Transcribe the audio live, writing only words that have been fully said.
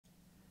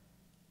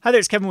Hi there,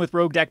 it's Kevin with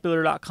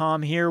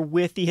RogueDeckBuilder.com here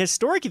with the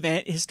Historic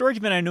event. Historic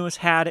event I noticed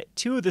had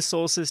two of the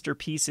Soul Sister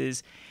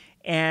pieces.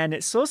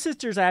 And Soul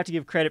Sisters, I have to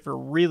give credit for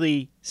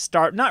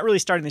not really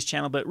starting this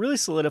channel, but really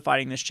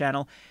solidifying this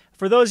channel.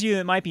 For those of you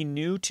that might be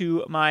new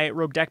to my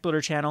Rogue Deck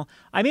Builder channel,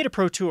 I made a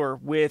pro tour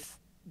with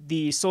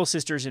the Soul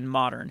Sisters in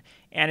Modern.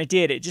 And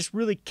it just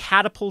really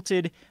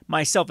catapulted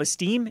my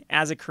self-esteem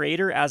as a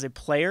creator, as a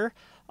player,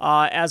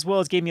 as well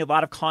as gave me a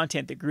lot of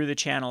content that grew the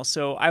channel.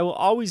 So I will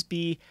always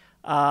be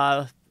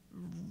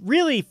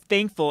really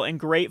thankful and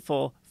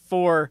grateful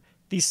for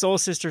the Soul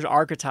Sisters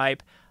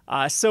archetype.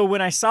 So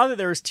when I saw that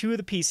there was two of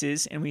the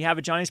pieces, and we have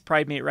Ajani's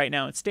Pridemate right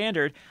now in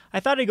Standard, I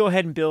thought I'd go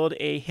ahead and build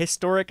a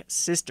Historic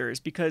Sisters,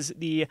 because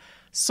the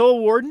Soul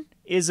Warden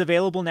is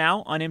available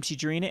now on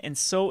MTG Arena, and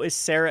so is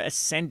Serra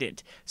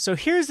Ascendant. So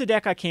here's the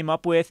deck I came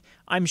up with.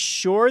 I'm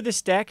sure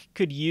this deck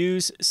could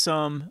use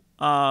some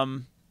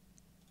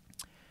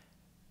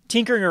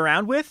tinkering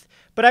around with,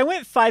 but I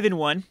went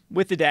 5-1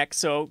 with the deck,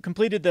 so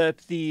completed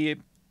the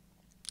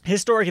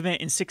Historic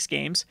event in 6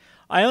 games.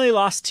 I only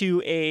lost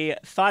to a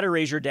Thought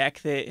Erasure deck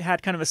that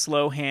had kind of a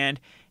slow hand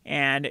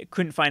and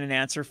couldn't find an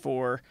answer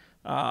for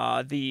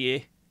one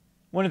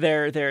of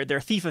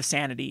their Thief of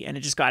Sanity, and it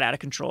just got out of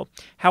control.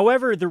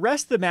 However, the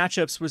rest of the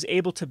matchups was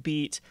able to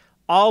beat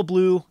all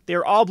blue. They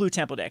were all blue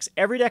tempo decks.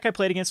 Every deck I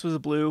played against was a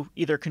blue,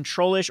 either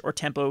control-ish or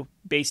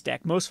tempo-based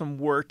deck. Most of them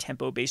were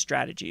tempo-based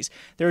strategies.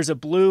 There was a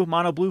blue,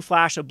 mono blue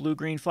flash, a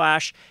blue-green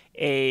flash,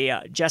 a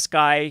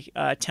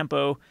Jeskai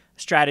tempo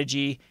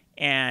strategy,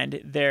 and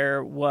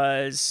there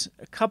was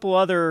a couple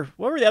other,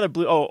 what were the other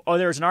blue? Oh,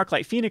 there was an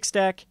Arclight Phoenix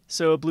deck,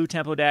 so a blue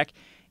tempo deck,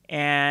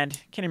 and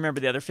can't remember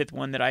the other 5th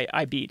one that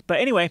I beat.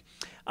 But anyway,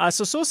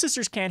 so Soul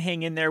Sisters can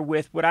hang in there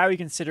with what I would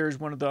consider is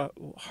one of the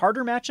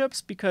harder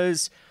matchups,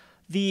 because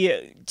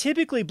the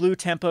typically blue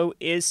tempo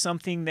is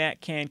something that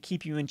can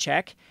keep you in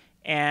check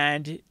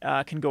and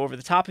can go over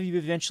the top of you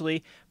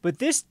eventually. But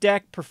this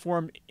deck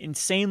performed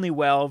insanely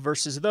well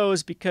versus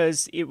those,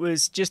 because it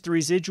was just the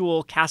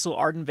residual Castle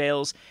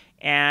Ardenvales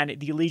and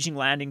the Legion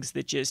Landings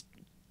that just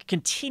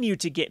continue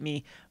to get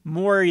me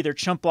more either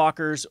chump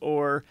blockers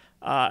or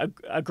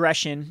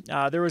aggression.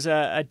 There was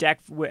a deck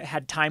that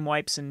had Time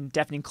Wipes and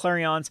Deafening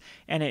Clarions,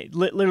 and it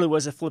literally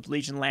was a flipped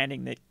Legion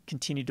Landing that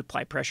continued to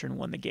apply pressure and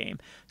won the game.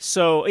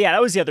 So yeah,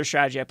 that was the other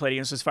strategy I played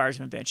against, was Fires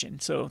of Invention.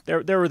 So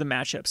there were the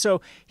matchups.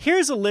 So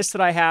here's a list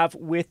that I have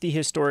with the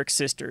Historic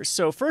Sisters.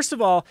 So first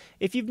of all,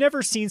 if you've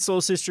never seen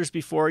Soul Sisters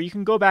before, you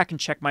can go back and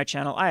check my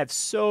channel. I have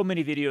so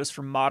many videos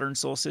from Modern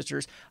Soul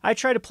Sisters. I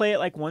try to play it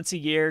like once a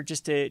year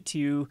just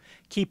to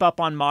keep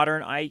up on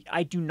Modern.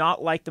 I do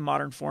not like the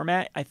Modern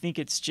format. I think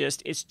it's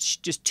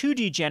just too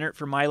degenerate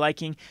for my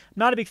liking. I'm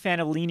not a big fan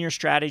of linear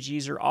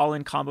strategies or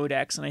all-in combo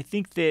decks, and I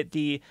think that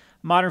the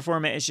Modern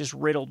format is just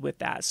riddled with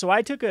that. So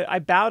I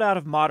bowed out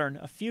of Modern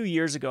a few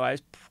years ago. I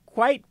was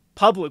quite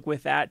public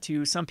with that,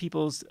 to some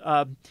people's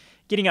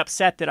getting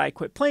upset that I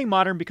quit playing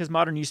Modern, because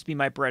Modern used to be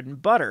my bread and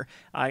butter.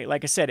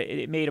 Like I said,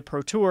 it made a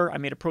pro tour. I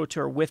made a pro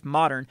tour with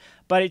Modern,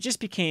 but it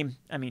just became,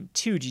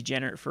 too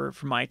degenerate for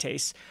my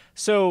taste.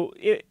 So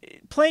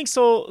playing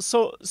Soul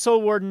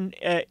Warden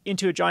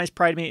into Ajani's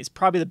Pridemate is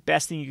probably the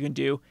best thing you can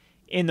do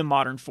in the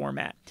Modern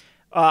format.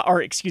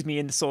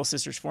 In the Soul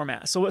Sisters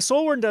format. So what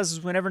Soul Warden does is,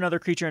 whenever another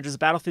creature enters the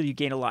battlefield, you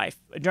gain a life.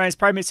 Ajani's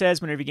Pridemate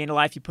says, whenever you gain a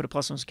life, you put a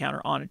 +1 counter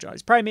on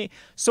Ajani's Pridemate.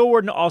 Soul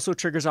Warden also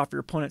triggers off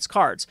your opponent's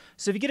cards.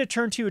 So if you get a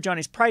turn 2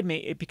 Ajani's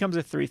Pridemate, it becomes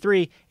a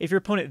 3/3. If your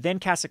opponent then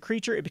casts a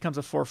creature, it becomes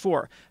a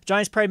 4/4.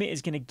 Ajani's Pridemate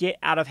is going to get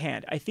out of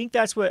hand. I think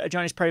that's what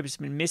Ajani's Pridemate has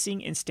been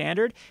missing in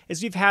Standard,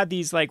 is we've had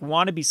these like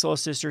wannabe Soul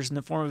Sisters in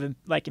the form of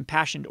like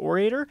Impassioned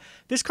Orator.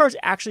 This card's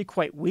actually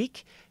quite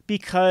weak,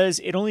 because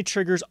it only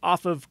triggers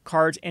off of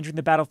cards entering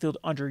the battlefield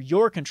under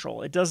your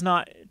control. It does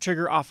not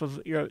trigger off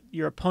of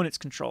your opponent's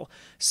control.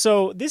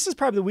 So this is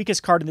probably the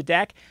weakest card in the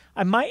deck.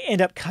 I might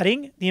end up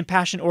cutting the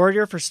Impassioned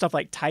Orator for stuff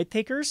like Tithe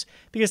Takers,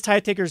 because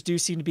Tithe Takers do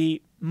seem to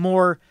be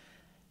more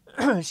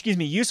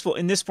useful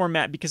in this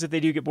format, because if they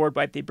do get board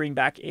wiped, they bring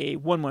back a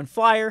 1/1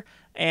 flyer,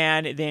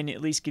 and then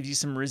at least gives you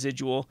some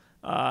residual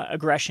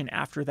aggression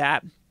after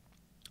that.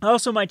 I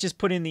also might just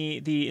put in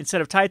the instead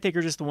of Tithe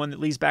Taker, just the one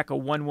that leaves back a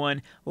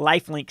 1/1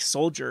 lifelink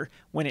soldier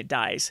when it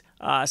dies.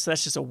 So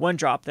that's just a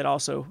 1-drop that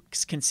also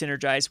can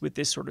synergize with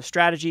this sort of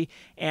strategy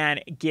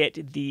and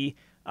get the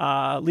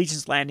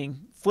Legion's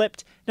Landing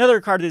flipped.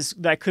 Another card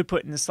that I could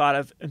put in the slot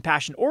of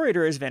Impassioned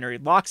Orator is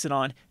Venerate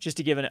Loxodon, just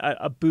to give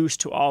a boost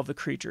to all of the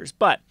creatures.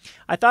 But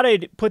I thought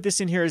I'd put this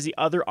in here as the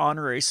other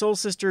honorary Soul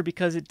Sister,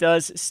 because it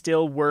does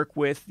still work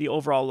with the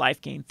overall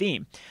life gain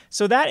theme.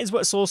 So that is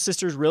what Soul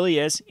Sisters really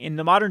is. In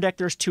the Modern deck,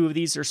 there's 2 of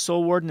these. There's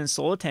Soul Warden and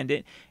Soul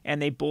Attendant,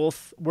 and they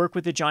both work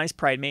with the Ajani's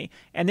Pridemate.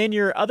 And then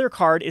your other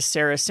card is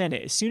Serra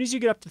Ascendant. As soon as you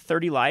get up to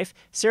 30 life,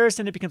 Serra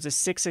Ascendant becomes a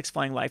 6/6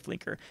 flying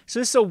lifelinker. So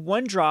this is a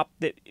 1-drop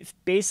that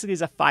basically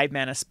is a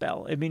 5-mana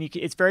spell.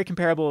 It's very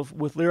comparable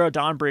with Lyra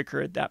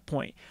Dawnbreaker at that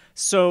point.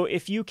 So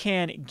if you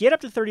can get up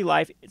to 30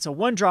 life, it's a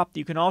 1-drop that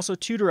you can also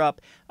tutor up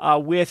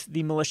with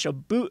the Militia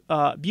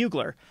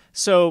Bugler.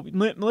 So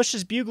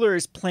Militia's Bugler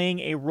is playing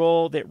a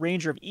role that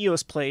Ranger of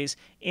Eos plays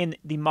in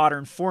the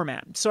Modern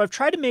format. So I've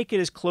tried to make it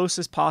as close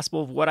as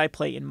possible of what I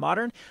play in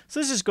Modern. So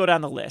let's just go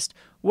down the list.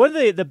 One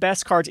of the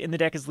best cards in the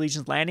deck is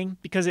Legion's Landing,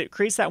 because it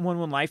creates that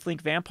 1/1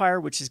 lifelink vampire,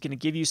 which is going to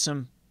give you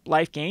some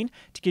life gain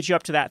to get you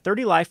up to that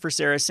 30 life for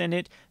Serra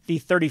Ascendant, the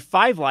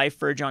 35 life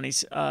for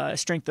Ajani's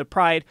Strength of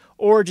Pride,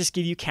 or just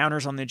give you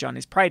counters on the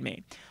Ajani's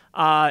Pridemate.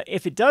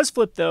 If it does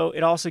flip, though,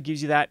 it also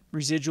gives you that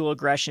residual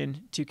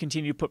aggression to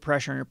continue to put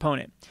pressure on your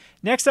opponent.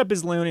 Next up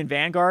is Leonin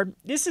Vanguard.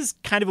 This is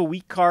kind of a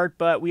weak card,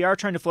 but we are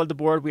trying to flood the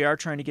board. We are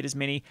trying to get as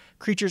many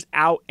creatures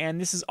out, and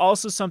this is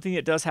also something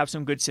that does have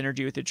some good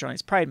synergy with the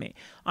Ajani's Pridemate.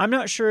 I'm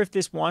not sure if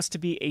this wants to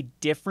be a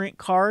different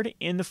card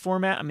in the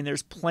format. I mean,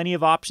 there's plenty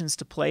of options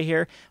to play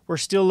here. We're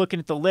still looking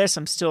at the list.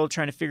 I'm still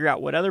trying to figure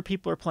out what other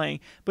people are playing,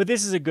 but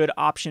this is a good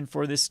option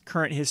for this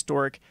current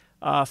historic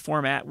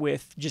format,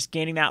 with just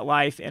gaining that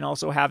life and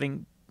also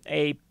having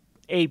a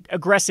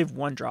aggressive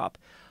 1-drop.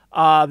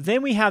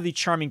 Then we have the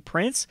Charming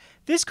Prince.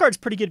 This card's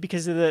pretty good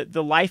because of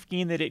the life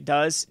gain that it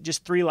does,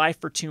 just 3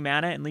 life for 2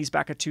 mana and leaves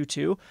back a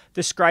 2/2.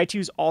 The Scry 2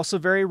 is also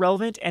very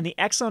relevant, and the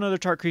exile another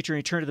target creature and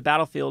return to the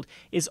battlefield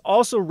is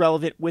also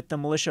relevant with the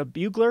Militia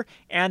Bugler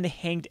and the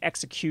Hanged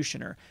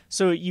Executioner.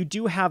 So you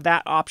do have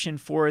that option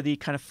for the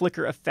kind of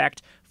flicker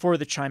effect for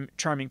the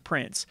Charming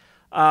Prince.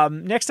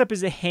 Next up is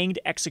the Hanged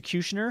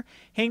Executioner.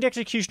 Hanged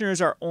Executioner is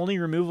our only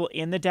removal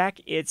in the deck.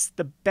 It's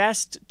the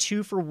best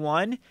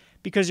 2-for-1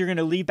 because you're going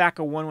to leave back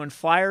a 1/1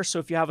 flyer. So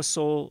if you have a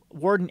Soul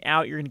Warden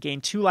out, you're going to gain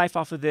 2 life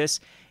off of this.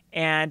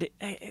 And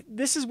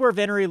this is where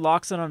Venerated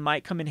Loxodon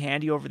might come in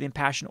handy over the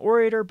Impassioned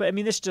Orator, but I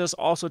mean, this does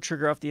also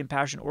trigger off the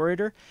Impassioned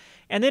Orator.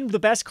 And then the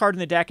best card in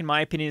the deck, in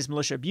my opinion, is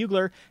Militia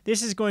Bugler.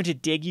 This is going to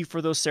dig you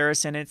for those Serra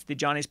Ascendants, the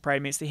Ajani's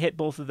Pridemates. They hit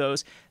both of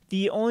those.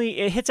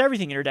 It hits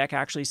everything in your deck,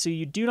 actually, so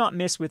you do not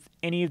miss with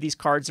any of these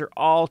cards. They're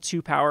all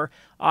 2 power.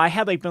 I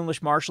had like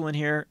Benlish Marshall in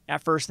here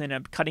at first, then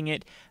I'm cutting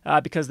it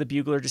because the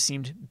Bugler just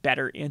seemed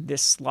better in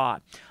this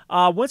slot.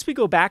 Once we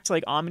go back to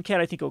like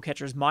Amonkhet, I think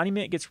Old-Catcher's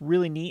Monument gets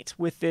really neat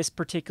with this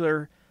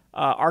particular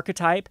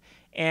archetype.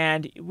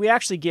 And we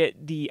actually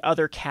get the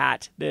other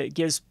cat that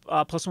gives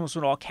 +1/+1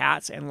 to all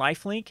cats and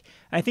lifelink.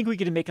 I think we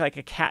could make like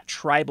a cat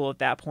tribal at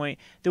that point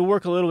that will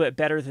work a little bit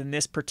better than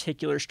this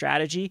particular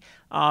strategy.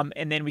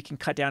 And then we can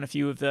cut down a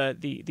few of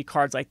the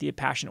cards like the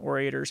Impassioned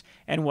Orators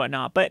and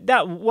whatnot. But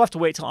that we'll have to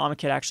wait till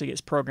Amonkhet actually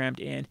gets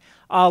programmed in.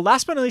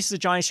 Last but not least is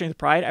Ajani's Strength of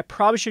Pride. I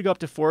probably should go up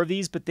to 4 of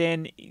these, but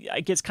then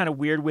it gets kind of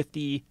weird with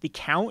the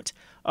count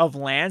of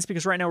lands,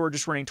 because right now we're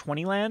just running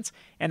 20 lands,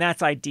 and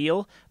that's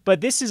ideal.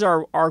 But this is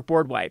our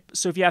board wipe.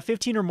 So if you have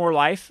 15 or more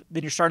life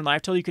than your starting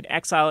life total, you can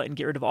exile it and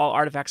get rid of all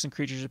artifacts and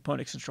creatures your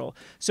opponents control.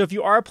 So if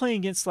you are playing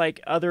against like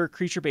other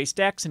creature-based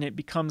decks, and it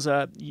becomes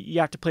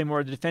you have to play more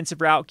of the defensive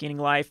route, gaining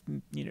life,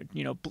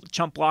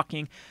 chump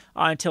blocking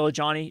until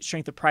Ajani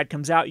Strength of Pride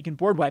comes out, you can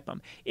board wipe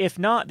them. If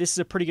not, this is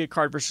a pretty good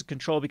card versus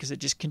control because it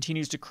just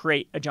continues to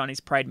create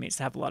Ajani's Pridemates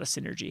to have a lot of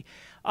synergy.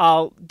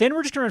 Then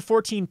we're just going to run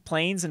 14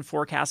 Plains and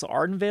 4 Castle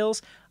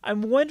Ardenvales.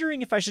 I'm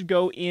wondering if I should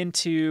go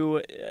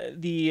into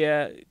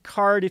the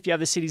card. If you have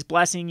the City's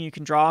Blessing, you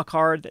can draw a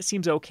card. That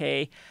seems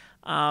okay.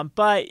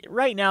 But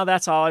right now,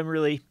 that's all I'm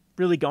really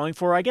going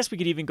for. I guess we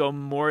could even go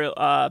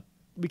Memorial.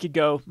 We could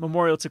go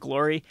Memorial to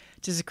Glory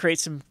just to create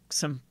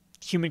some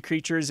human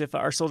creatures, if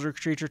our soldier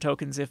creature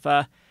tokens, if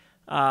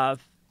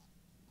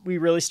we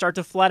really start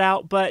to flood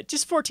out. But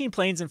just 14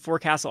 Plains and 4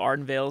 Castle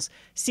Ardenvales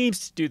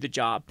seems to do the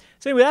job.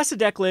 So anyway, that's the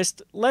deck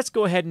list. Let's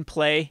go ahead and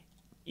play,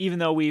 even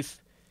though we've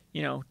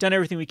done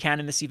everything we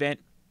can in this event,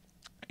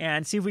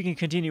 and see if we can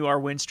continue our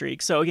win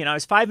streak. So again, I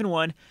was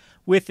 5-1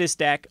 with this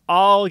deck,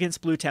 all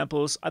against blue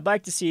tempos. I'd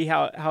like to see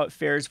how it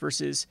fares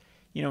versus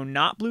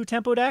not blue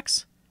tempo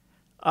decks.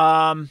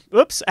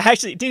 Oops, I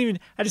actually didn't even.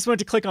 I just went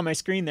to click on my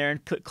screen there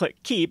and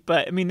click keep.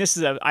 But I mean, this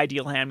is an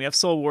ideal hand. We have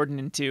Soul Warden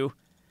into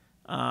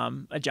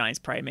Ajani's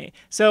Pridemate.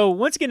 So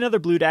once again, another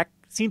blue deck.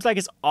 Seems like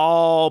it's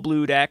all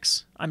blue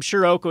decks. I'm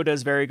sure Oko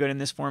does very good in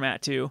this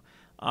format too.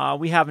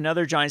 We have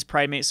another Ajani's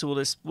Pridemate, so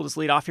we'll just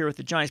lead off here with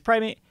the Ajani's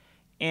Pridemate.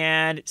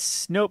 And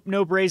nope,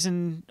 no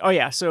Brazen. Oh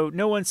yeah, so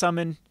no one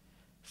summon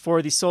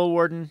for the Soul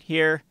Warden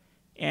here.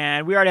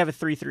 And we already have a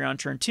 3/3 on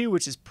turn 2,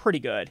 which is pretty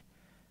good.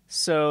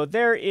 So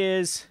there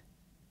is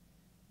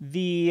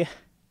the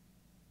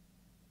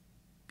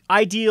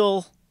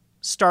ideal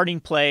starting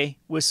play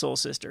with Soul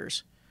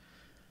Sisters.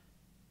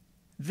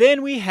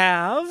 Then we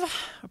have,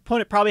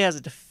 opponent probably has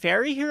a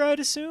Teferi here,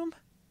 I'd assume,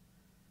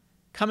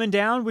 coming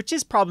down, which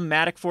is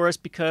problematic for us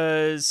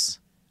because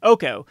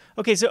Oko.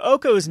 Okay, so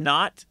Oko is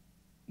not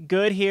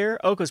good here.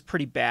 Oko's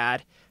pretty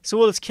bad. So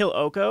we'll just kill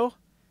Oko.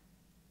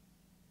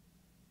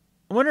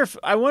 I wonder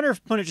if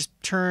opponent just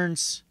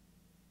turns.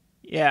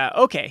 Yeah,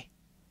 okay.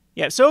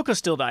 Yeah, so Oko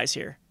still dies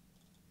here.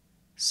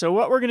 So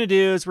what we're going to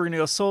do is we're going to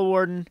go Soul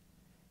Warden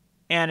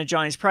and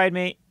Ajani's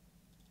Pridemate,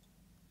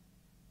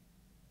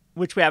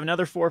 which we have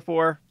another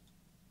 4/4,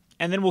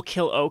 and then we'll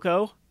kill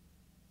Oko.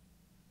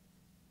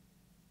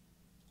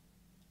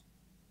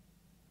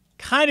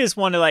 Kind of just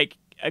want to like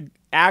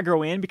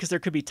aggro in because there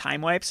could be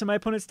time wipes in my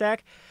opponent's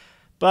deck.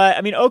 But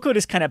I mean, Oko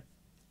just kind of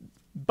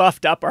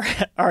buffed up our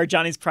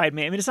Ajani's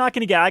Pridemate. I mean, it's not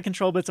going to get out of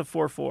control, but it's a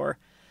 4/4.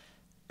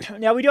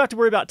 Now, we do have to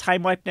worry about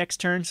Time Wipe next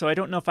turn, so I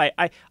don't know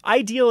if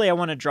ideally, I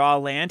want to draw a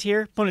land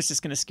here. Opponent's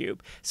just going to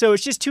scoop. So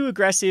it's just too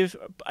aggressive.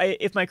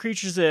 If my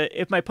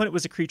opponent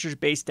was a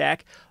creatures-based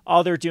deck,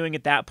 all they're doing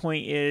at that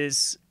point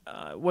is,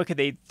 what could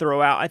they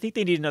throw out? I think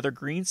they need another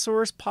green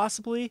source,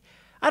 possibly.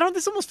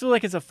 This almost feels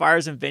like it's a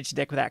Fire's Invention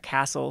deck with that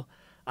castle.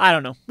 I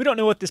don't know. We don't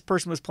know what this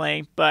person was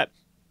playing, but,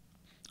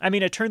 I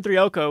mean, a turn 3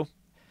 Oko,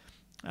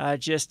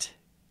 just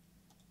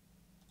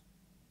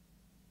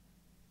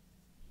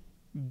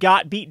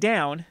got beat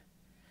down,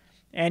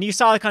 and you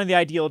saw kind of the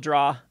ideal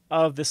draw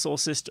of the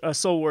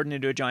Soul Warden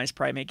into a Giant's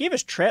Pridemate. Gave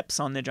us trips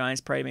on the Giant's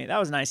Pridemate. That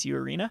was nice,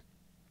 Arena.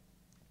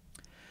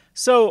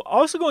 So,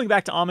 also going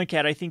back to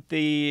Amonkhet, I think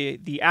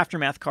the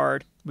Aftermath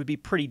card would be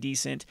pretty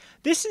decent.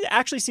 This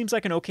actually seems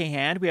like an okay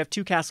hand. We have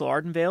 2 Castle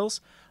Ardenvales.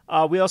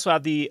 We also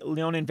have the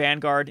Leonin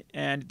Vanguard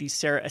and the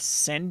Serra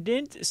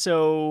Ascendant.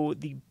 So,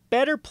 the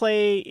better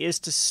play is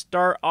to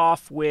start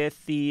off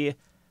with the...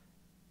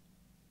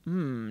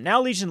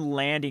 Now Legion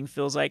Landing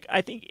feels like...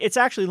 I think it's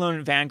actually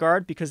Leonin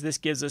Vanguard because this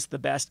gives us the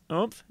best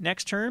oomph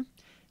next turn.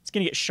 It's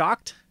going to get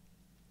shocked.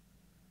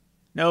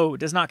 No, it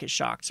does not get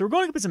shocked. So we're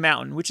going up as a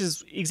mountain, which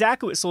is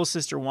exactly what Soul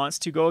Sister wants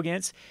to go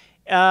against.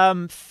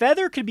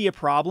 Feather could be a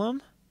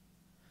problem.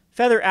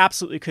 Feather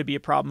absolutely could be a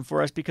problem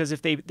for us because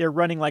if they're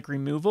running like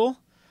removal.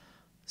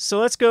 So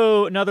let's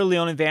go another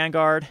Leonin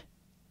Vanguard.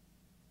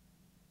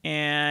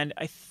 And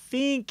I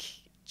think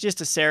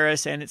just a Serra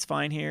Ascendant, it's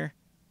fine here.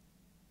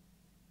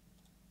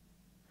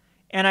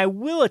 And I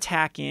will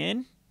attack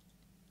in,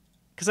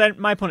 because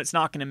my opponent's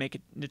not going to make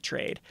a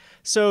trade.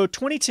 So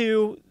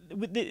 22,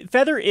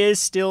 Feather is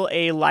still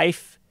a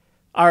life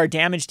or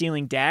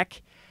damage-dealing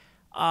deck.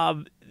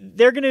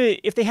 They're going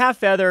to, if they have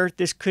Feather,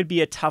 this could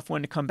be a tough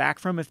one to come back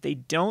from. If they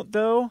don't,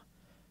 though,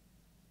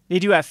 they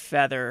do have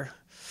Feather.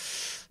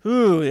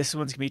 Ooh, this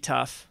one's going to be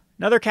tough.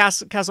 Another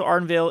Castle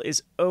Ardenvale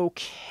is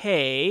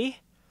okay.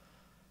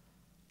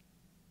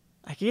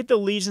 I can get the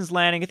Legion's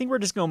Landing. I think we're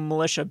just going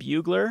Militia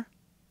Bugler.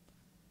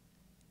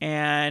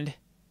 And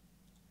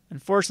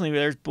unfortunately,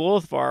 there's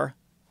both of our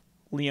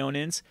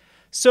Leonins.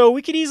 So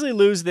we could easily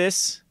lose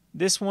this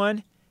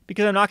one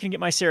because I'm not going to get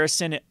my Serra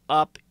Ascendant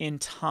up in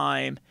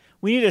time.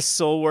 We need a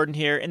Soul Warden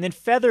here. And then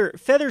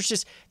Feather's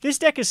just... This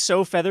deck is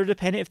so Feather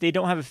dependent. If they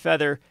don't have a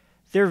Feather,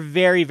 they're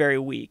very, very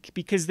weak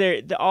because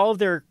all of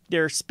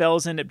their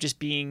spells end up just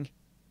being...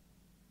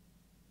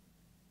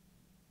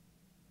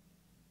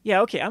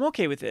 Yeah, okay. I'm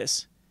okay with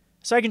this.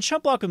 So I can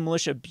chump block with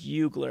Militia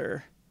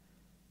Bugler.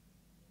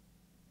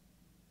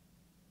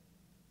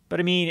 But,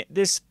 I mean,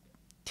 this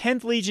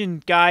 10th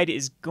Legion guide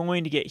is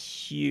going to get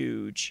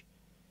huge.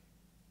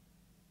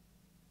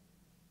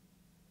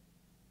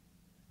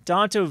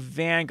 Danto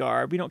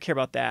Vanguard. We don't care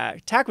about that.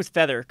 Attack with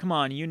Feather. Come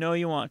on, you know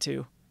you want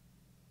to.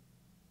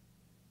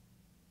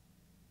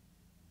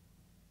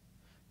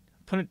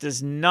 Opponent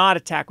does not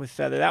attack with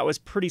Feather. That was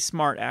pretty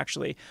smart,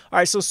 actually. All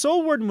right, so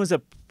Soul Warden was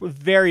a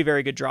very,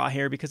 very good draw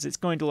here because it's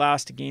going to allow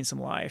us to gain some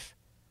life.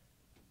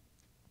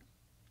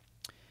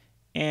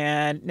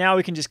 And now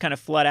we can just kind of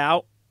flood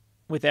out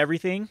with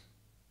everything.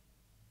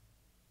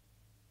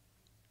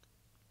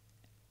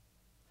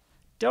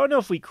 Don't know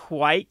if we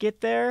quite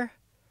get there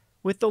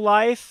with the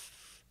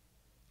life.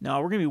 No,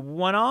 we're going to be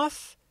one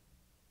off.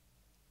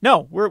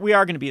 No, we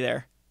are going to be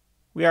there.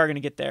 We are going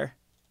to get there.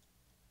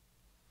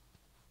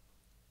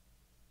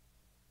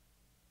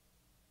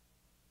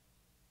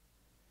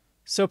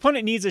 So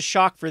opponent needs a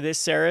shock for this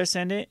Serra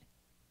Ascendant.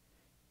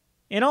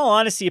 In all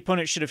honesty,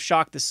 opponent should have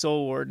shocked the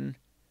Soul Warden.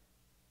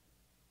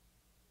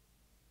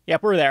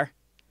 Yep, we're there.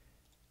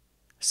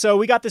 So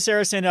we got the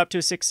Serra Ascendant up to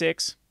a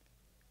 6/6.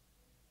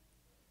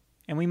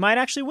 And we might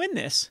actually win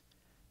this.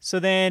 So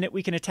then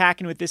we can attack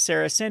in with this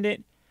Serra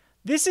Ascendant.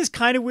 This is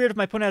kind of weird if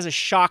my opponent has a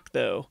shock,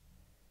 though.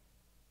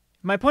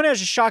 If my opponent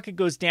has a shock, it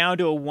goes down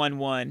to a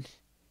 1/1.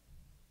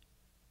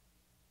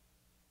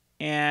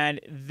 And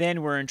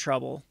then we're in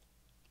trouble.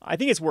 I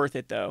think it's worth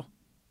it, though.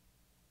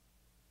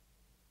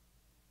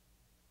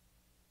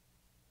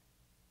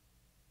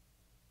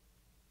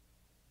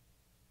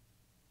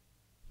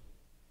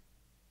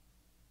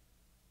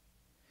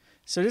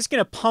 So just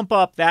going to pump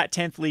up that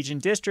 10th Legion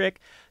district.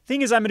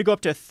 Thing is, I'm going to go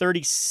up to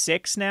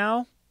 36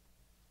 now.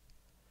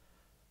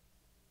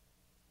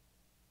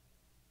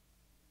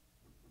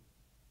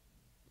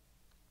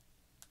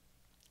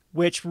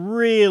 Which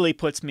really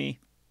puts me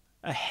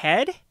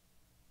ahead.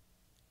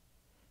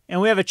 And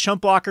we have a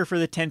chump blocker for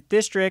the 10th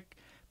district.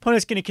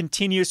 Opponent's going to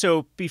continue.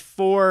 So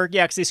before,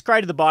 yeah, because they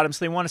scry to the bottom,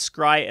 so they want to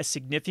scry a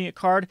significant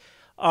card.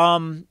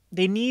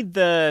 They need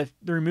the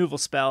removal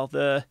spell,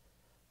 the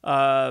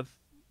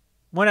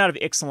one out of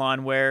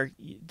Ixalan, where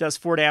it does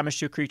 4 damage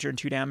to a creature and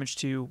 2 damage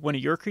to one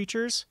of your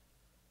creatures.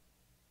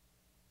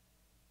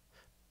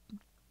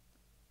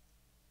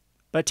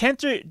 But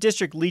 10th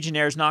District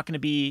Legionnaire is not going to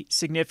be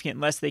significant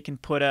unless they can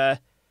put a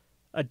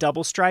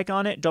double strike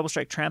on it, double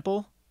strike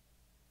trample.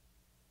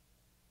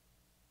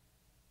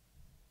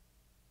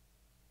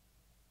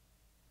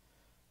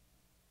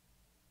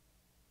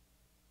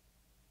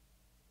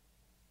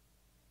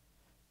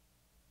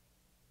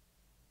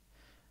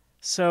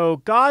 So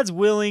God's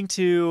willing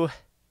to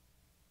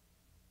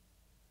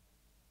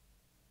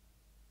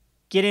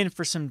get in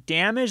for some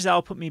damage.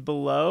 That'll put me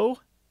below.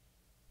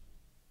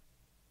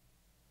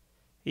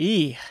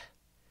 Eee.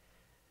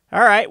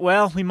 All right,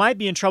 well, we might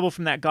be in trouble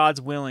from that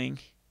God's willing.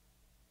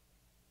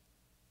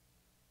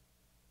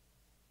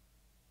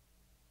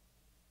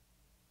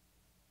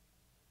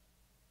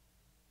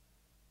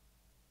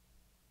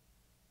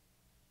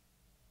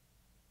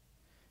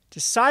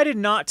 Decided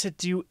not to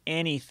do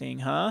anything,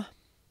 huh?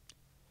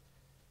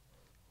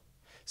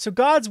 So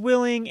God's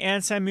willing,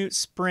 Anti-Moot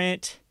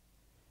Sprint,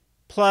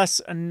 plus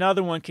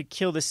another one could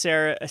kill the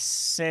Serra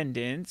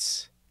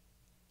Ascendant.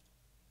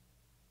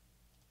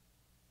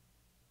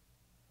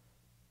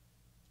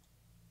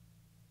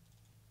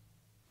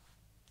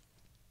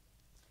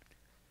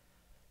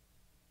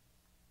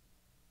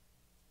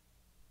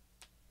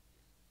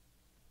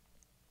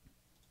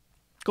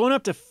 Going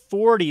up to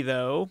 40,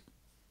 though.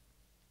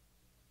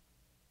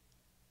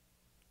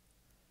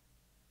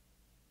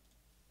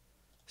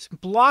 So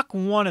block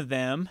one of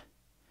them.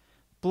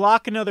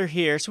 Block another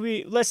here. So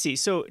let's see.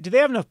 So do they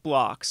have enough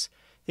blocks?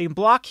 They can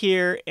block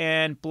here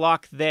and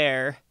block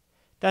there.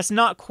 That's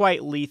not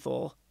quite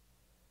lethal.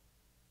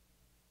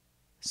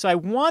 So I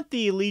want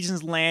the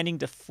Legion's Landing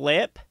to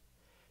flip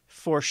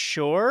for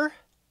sure.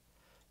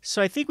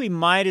 So I think we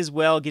might as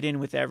well get in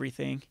with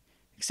everything.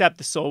 Except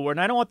the Soul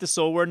Warden. I don't want the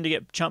Soul Warden to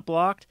get chump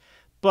blocked.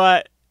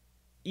 But,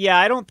 yeah,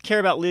 I don't care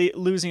about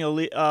losing a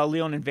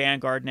Leonin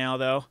Vanguard now,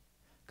 though.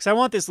 Because I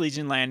want this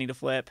Legion Landing to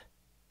flip.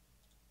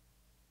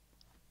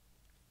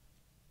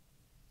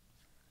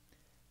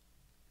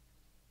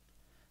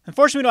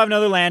 Unfortunately, we don't have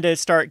another land to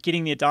start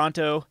getting the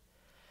Adanto.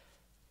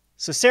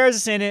 So Serra's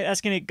Ascendant.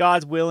 That's going to get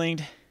God's Willing.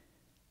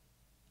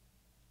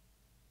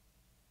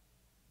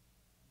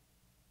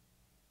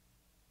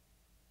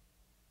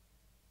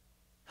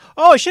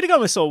 Oh, I should have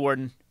gone with Soul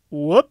Warden.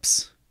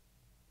 Whoops.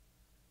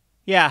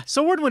 Yeah,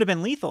 Soul Warden would have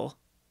been lethal.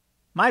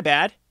 My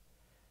bad.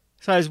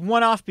 So I was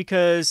one off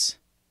because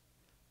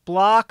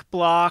block,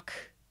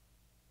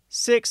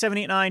 6, 7,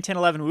 8, 9, 10,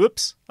 11.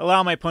 Whoops.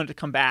 Allow my opponent to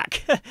come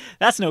back.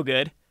 That's no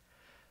good.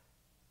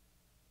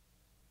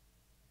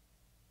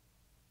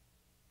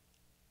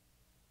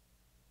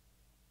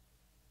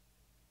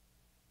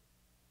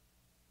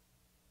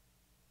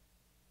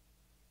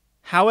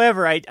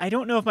 However, I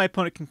don't know if my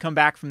opponent can come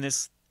back from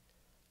this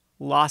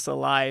loss of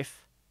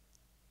life.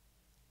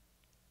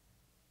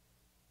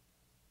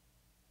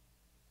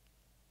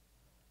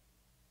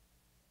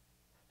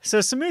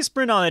 So Smooth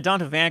Sprint on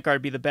Adanto Vanguard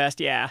would be the best.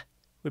 Yeah,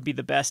 would be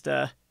the best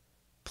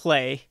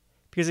play.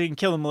 Because it can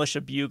kill the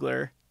Militia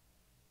Bugler.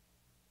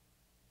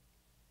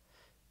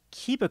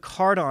 Keep a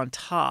card on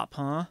top,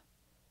 huh?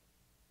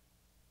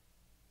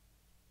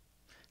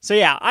 So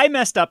yeah, I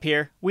messed up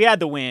here. We had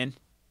the win.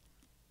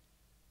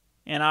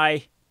 And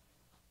I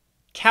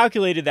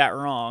calculated that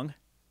wrong.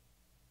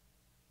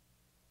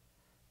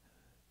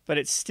 But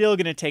it's still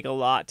going to take a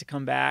lot to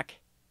come back.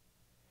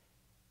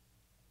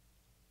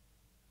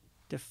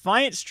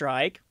 Defiant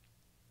Strike.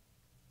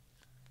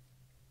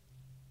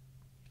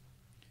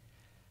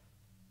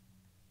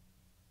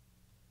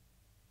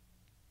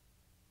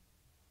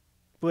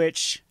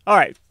 Which,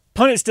 alright,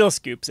 opponent still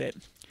scoops it.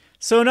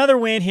 So another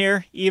win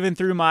here, even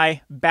through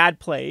my bad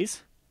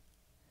plays.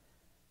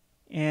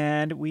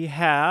 And we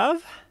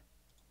have...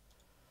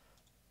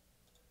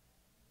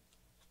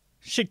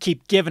 Should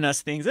keep giving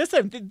us things.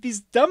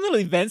 These dumb little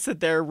events that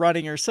they're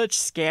running are such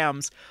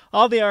scams.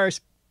 All they are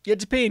is you have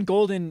to pay in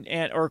gold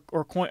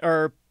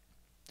or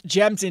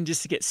gems in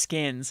just to get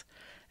skins.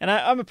 And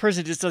I'm a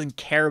person that just doesn't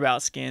care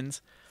about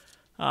skins.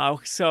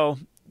 So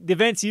the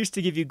events used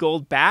to give you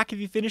gold back if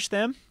you finish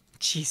them.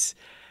 Jeez,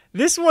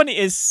 this one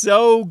is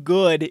so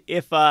good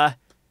if I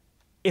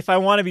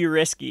want to be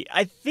risky.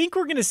 I think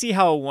we're gonna see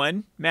how a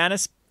one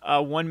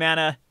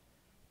mana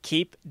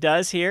keep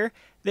does here.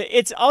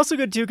 It's also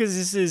good too because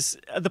this is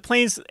the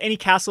planes. Any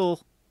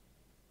castle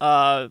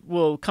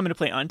will come into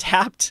play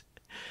untapped.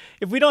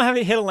 If we don't have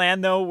it hit a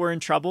land though, we're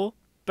in trouble.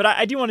 But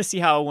I do want to see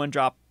how a one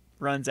drop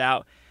runs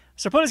out.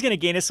 So opponent's gonna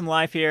gain us some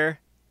life here.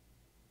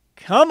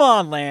 Come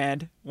on,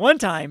 land. One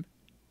time.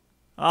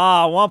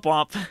 Ah, womp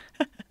womp.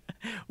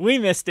 We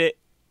missed it.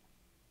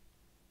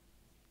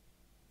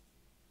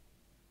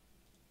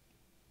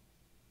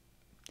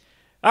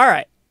 All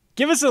right,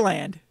 give us a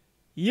land.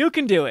 You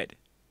can do it.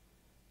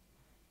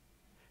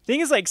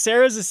 Thing is, like,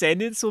 Serra's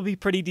Ascendants will be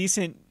pretty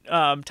decent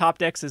top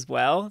decks as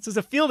well. So it's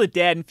a Field of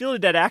Dead, and Field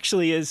of Dead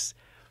actually is...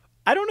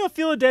 I don't know if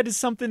Field of Dead is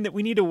something that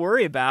we need to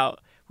worry about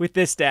with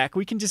this deck.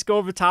 We can just go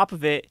over the top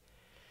of it.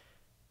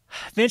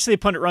 Eventually, the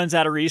opponent runs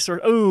out of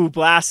resource. Ooh,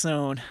 Blast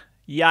Zone.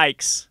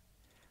 Yikes.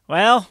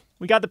 Well,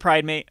 we got the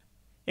Pridemate.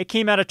 It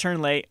came out a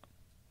turn late.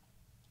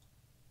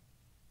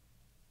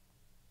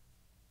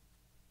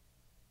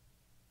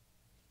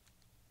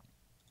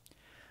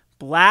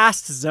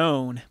 Blast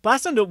Zone.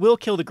 Blast Zone will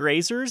kill the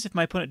Grazers if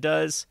my opponent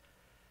does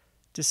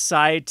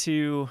decide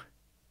to...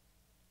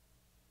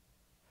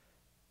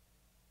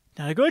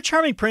 Now, to go to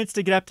Charming Prince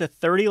to get up to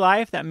 30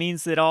 life, that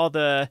means that all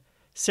the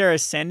Serra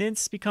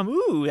Ascendants become...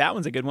 Ooh, that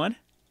one's a good one.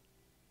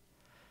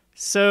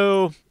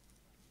 So,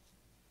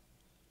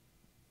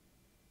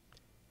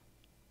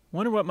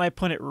 wonder what my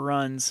opponent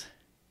runs.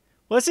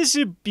 Well, let's just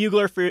do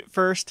Bugler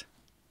first.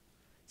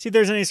 See if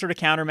there's any sort of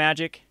counter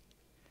magic.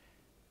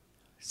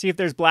 See if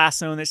there's Blast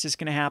Zone that's just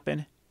going to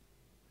happen.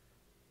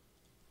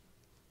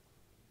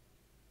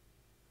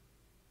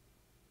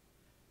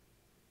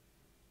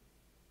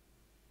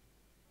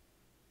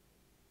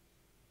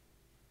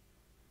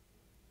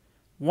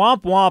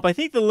 Womp womp. I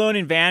think the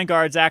Leonin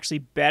Vanguard's actually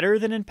better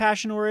than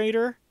Impassioned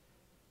Orator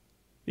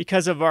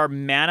because of our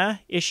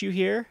mana issue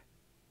here.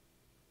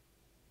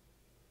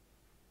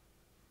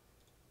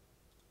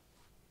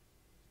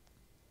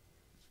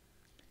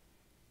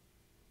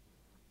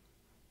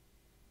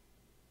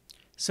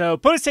 So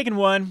opponent's taking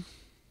 1.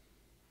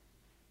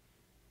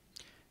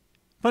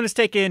 Opponent's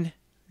taking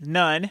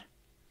none.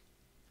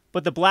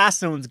 But the Blast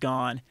Zone's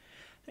gone.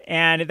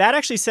 And that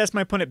actually sets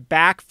my opponent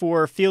back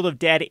for Field of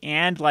Dead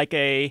and like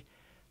a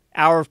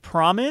Hour of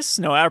Promise.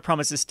 No, Hour of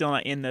Promise is still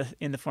not in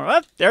the form.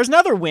 Oh, there's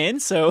another win.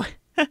 So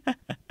did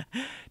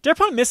our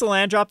opponent miss a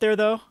land drop there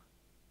though?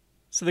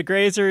 So the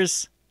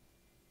Grazers.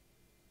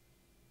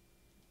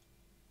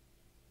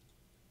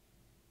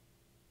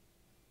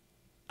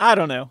 I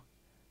don't know.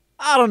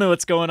 I don't know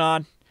what's going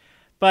on.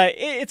 But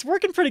it's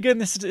working pretty good in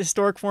this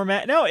historic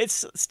format. No,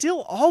 it's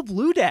still all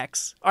blue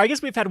decks. Or I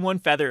guess we've had one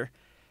feather.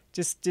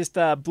 Just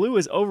blue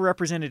is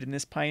overrepresented in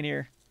this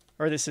Pioneer,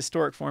 or this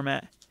historic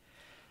format.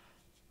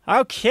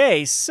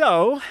 Okay,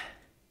 so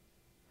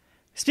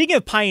speaking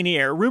of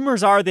Pioneer,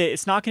 rumors are that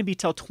it's not going to be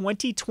till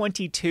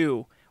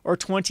 2022 or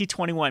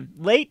 2021,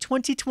 late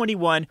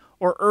 2021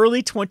 or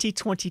early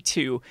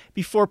 2022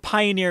 before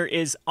Pioneer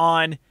is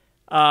on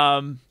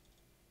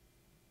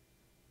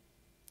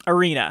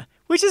Arena,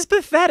 which is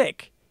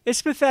pathetic.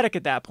 It's pathetic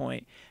at that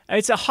point.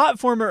 It's a hot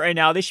format right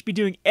now. They should be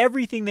doing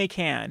everything they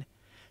can.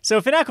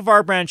 So Fnatic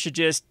Firebrand should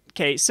just...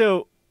 Okay,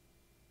 so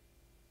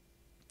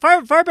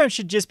Firebrand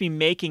should just be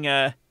making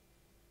a...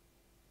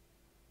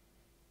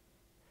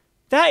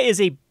 That is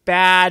a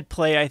bad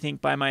play, I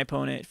think, by my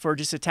opponent for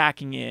just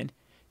attacking in.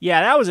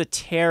 Yeah, that was a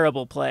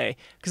terrible play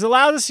because it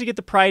allows us to get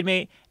the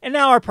Pridemate, and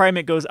now our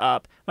Pridemate goes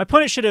up. My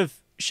opponent should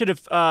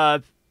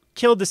have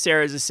killed the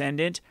Serra's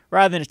Ascendant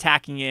rather than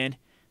attacking in.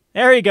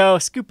 There you go.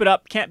 Scoop it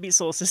up. Can't beat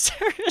Soul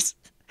Sisters.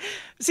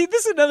 See,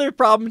 this is another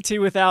problem, too,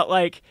 without,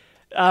 like,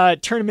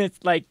 tournament,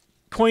 like,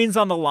 coins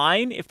on the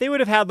line. If they would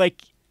have had,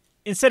 like,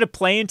 instead of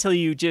play until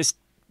you just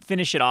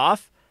finish it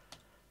off,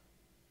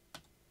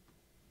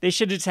 they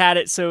should have just had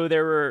it so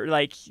there were,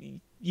 like,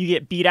 you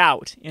get beat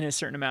out in a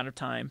certain amount of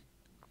time.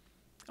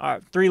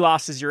 3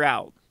 losses, you're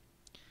out.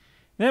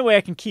 And that way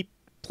I can keep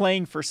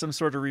playing for some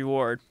sort of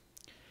reward.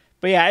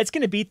 But yeah, it's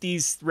going to beat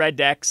these red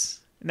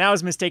decks. And that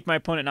was a mistake, my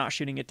opponent not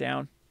shooting it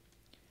down.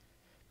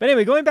 But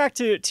anyway, going back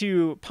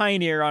to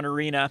Pioneer on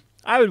Arena,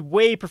 I would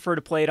way prefer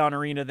to play it on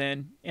Arena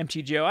than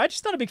MTGO. I'm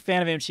just not a big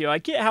fan of MTGO. I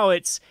get how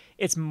it's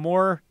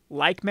more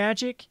like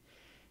Magic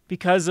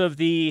because of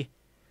the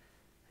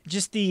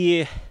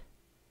ability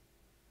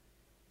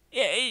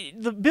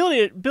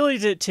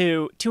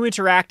to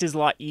interact is a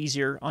lot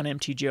easier on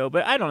MTGO.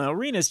 But I don't know.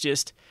 Arena's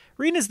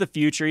the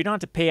future. You don't have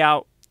to pay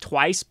out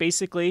twice,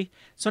 basically.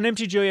 So on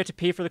MTGO, you have to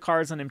pay for the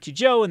cards on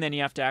MTGO, and then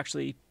you have to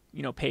actually,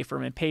 pay for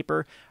them in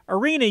paper.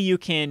 Arena, you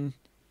can...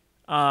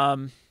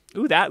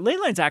 that ley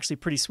line's actually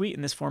pretty sweet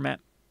in this format.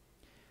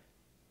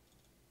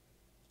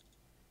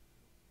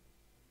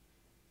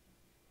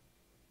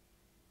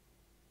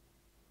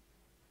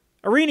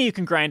 Arena, you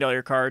can grind all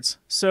your cards.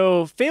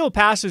 So Fabled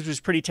Passage was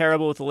pretty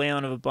terrible with the Ley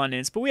Line of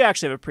Abundance, but we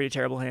actually have a pretty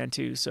terrible hand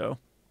too, so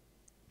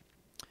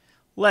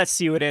let's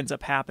see what ends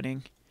up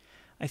happening.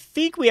 I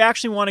think we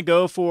actually want to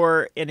go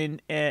for an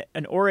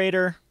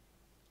Orator.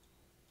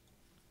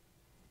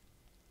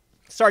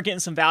 Start getting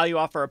some value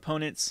off our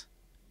opponents.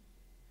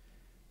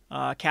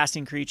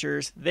 Casting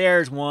creatures.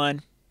 There's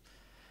one.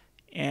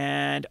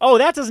 And, oh,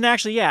 that doesn't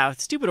actually, yeah,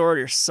 stupid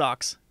Orator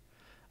sucks.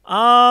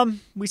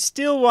 We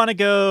still want to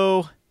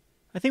go,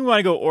 I think we want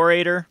to go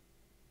Orator.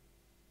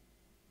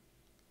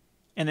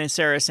 And then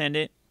Serra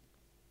Ascendant.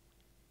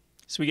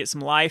 So we get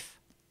some life.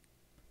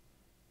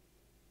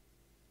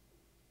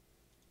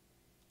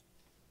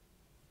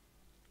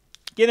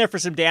 Get in there for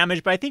some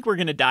damage, but I think we're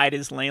going to die to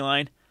this ley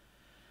line.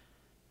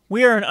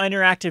 We are an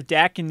uninteractive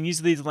deck, and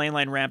usually these ley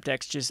line ramp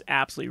decks just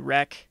absolutely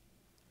wreck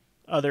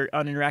other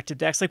uninteractive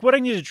decks. Like what I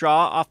need to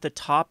draw off the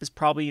top is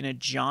probably an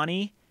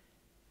Ajani,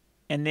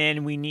 and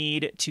then we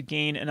need to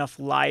gain enough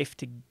life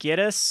to get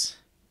us.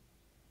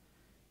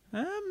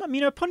 I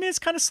mean, our opponent is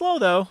kind of slow,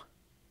 though.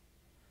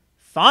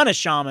 Fauna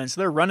Shaman,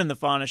 so they're running the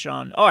Fauna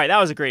Shaman. All right, that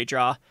was a great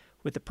draw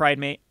with the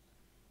Pridemate.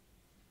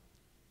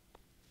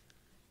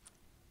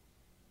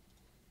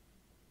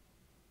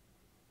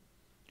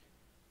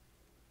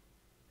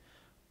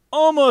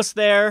 Almost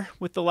there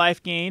with the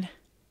life gain.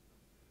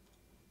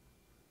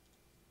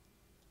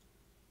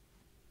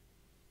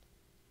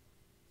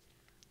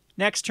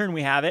 Next turn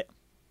we have it.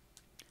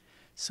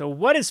 So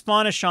what is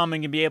Fauna Shaman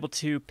going to be able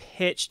to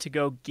pitch to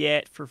go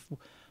get for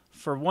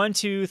 1,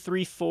 2,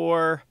 3,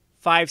 4,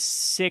 5,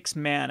 6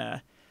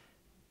 mana?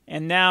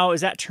 And now,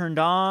 is that turned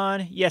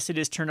on? Yes, it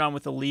is turned on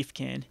with the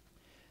Leafkin.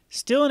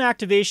 Still an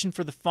activation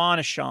for the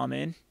Fauna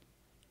Shaman.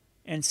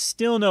 And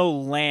still no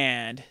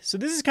land. So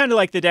this is kind of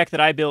like the deck that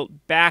I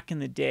built back in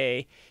the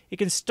day. It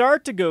can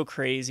start to go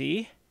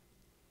crazy.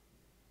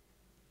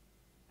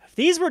 If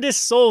these were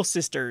just Soul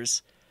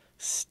Sisters.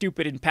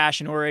 Stupid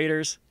Impassioned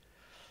Orators.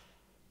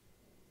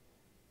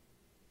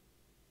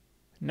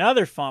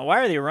 Another Fauna. Why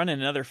are they running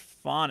another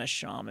Fauna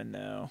Shaman,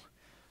 though?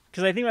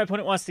 Because I think my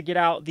opponent wants to get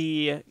out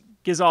the...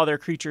 gives all their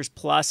creatures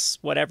plus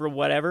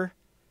whatever.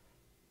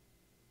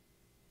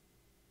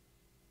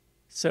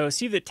 So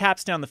see if it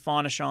taps down the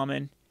Fauna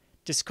Shaman.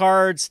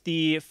 Discards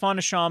the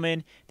Fauna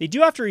Shaman. They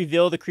do have to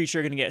reveal the creature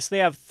they're going to get. So they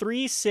have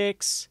 3,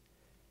 6.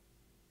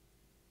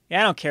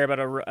 Yeah, I don't care about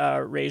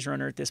a Raise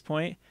Runner at this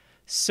point.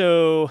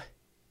 So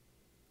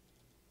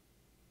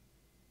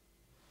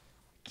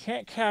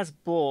can't cast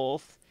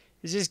both.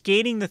 Is just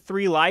gaining the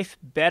 3 life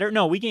better?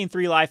 No, we gain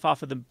 3 life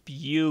off of the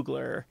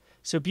Bugler.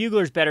 So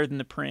Bugler's better than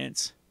the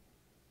Prince.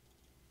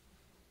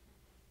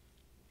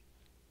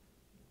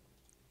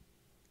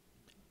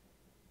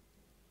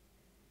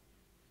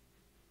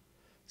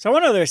 So I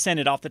want another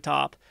Ascendant off the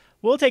top.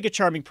 We'll take a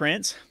Charming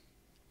Prince.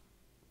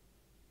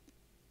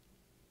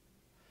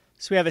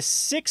 So we have a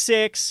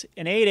 6/6,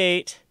 an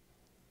 8/8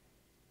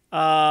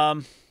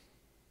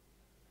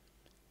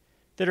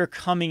 that are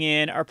coming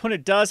in. Our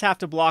opponent does have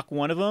to block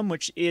one of them,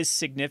 which is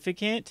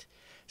significant.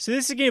 So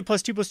this is getting a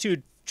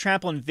 +2/+2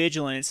 trample and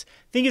vigilance.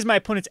 Thing is, my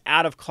opponent's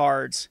out of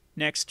cards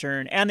next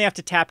turn, and they have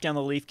to tap down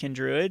the Leafkin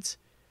Druids.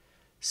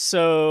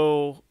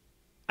 So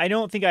I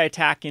don't think I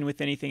attack in with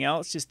anything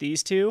else, just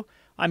these two.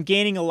 I'm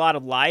gaining a lot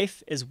of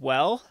life as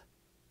well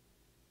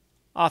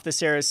off the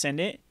Serra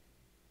Ascendant.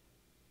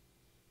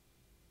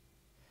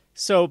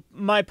 So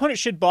my opponent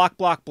should block,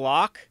 block,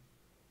 block.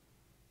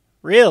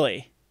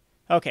 Really?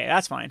 Okay,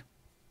 that's fine.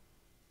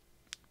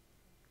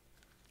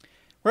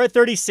 We're at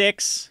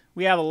 36.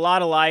 We have a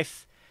lot of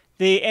life.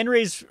 The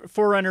Endraze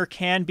Forerunner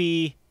can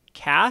be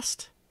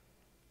cast.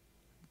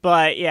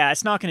 But yeah,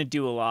 it's not going to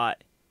do a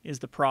lot is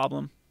the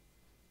problem.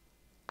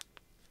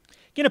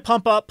 Gonna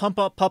pump up,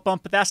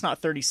 but that's not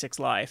 36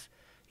 life.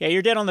 Yeah,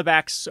 you're dead on the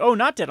back. Oh,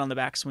 not dead on the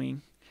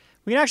backswing.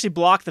 We can actually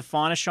block the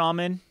Fauna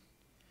Shaman,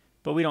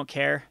 but we don't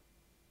care.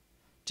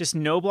 Just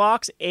no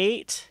blocks.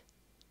 8.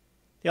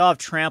 They all have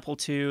trample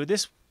too.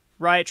 This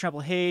Riot Trample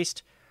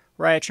Haste,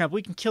 Riot Trample.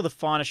 We can kill the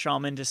Fauna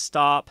Shaman to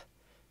stop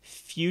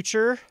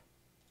future.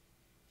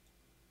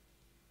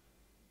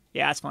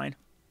 Yeah, that's fine.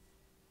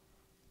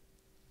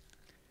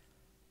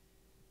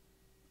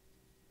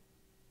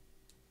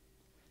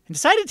 And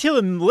decided to kill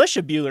a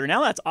Militia Bugler.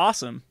 Now that's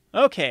awesome.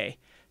 Okay.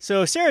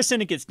 So Serra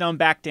Ascendant gets dumbed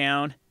back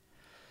down.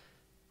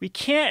 We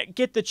can't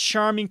get the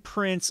Charming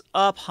Prince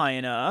up high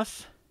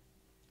enough.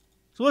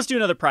 So let's do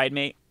another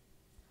Pridemate.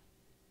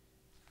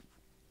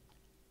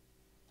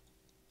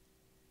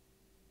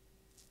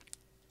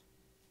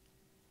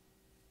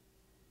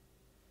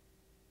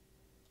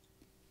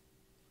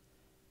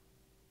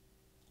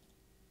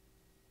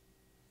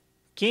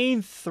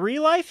 Gain 3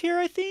 life here,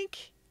 I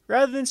think,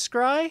 rather than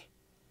Scry.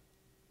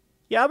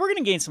 Yeah, we're going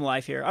to gain some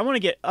life here. I want to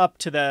get up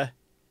to the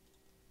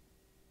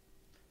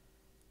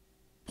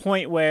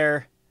point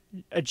where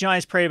a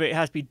Giant's Pridemate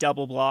has to be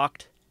double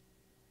blocked.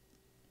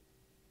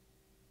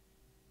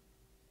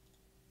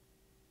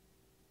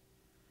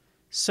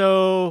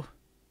 So,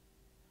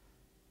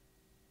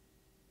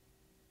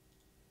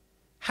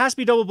 has to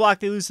be double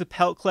blocked. They lose the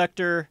Pelt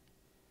Collector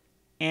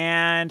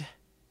and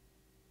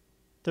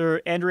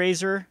the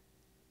Endrazer.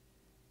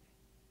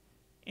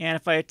 And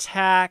if I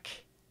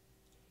attack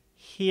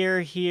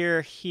here,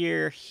 here,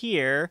 here,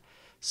 here,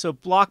 so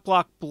block,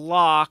 block,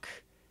 block,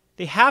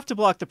 they have to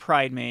block the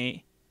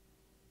Pridemate.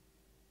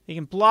 They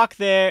can block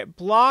there,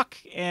 block,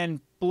 and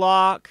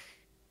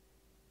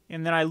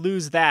then I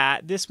lose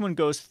that. This one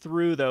goes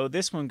through, though.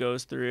 This one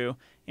goes through.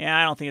 Yeah,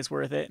 I don't think it's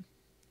worth it.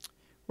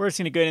 We're just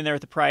going to go in there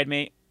with the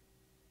Pridemate.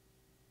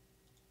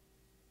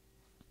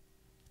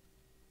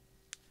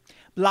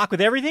 Block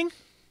with everything?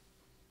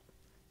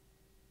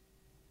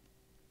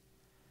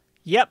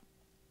 Yep.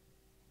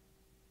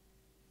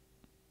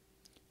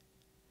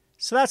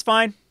 So that's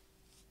fine.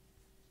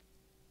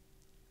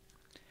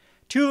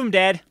 2 of them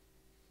dead.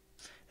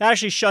 That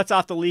actually shuts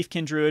off the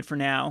Leafkin Druid for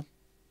now.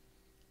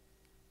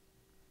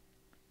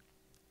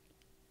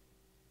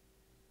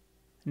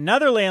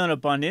 Another Leonin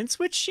Abundance,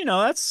 which, you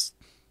know, that's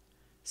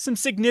some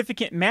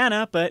significant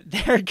mana, but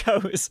there it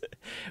goes.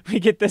 We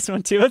get this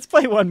one too. Let's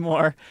play one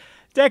more.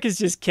 Deck is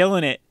just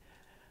killing it.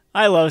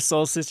 I love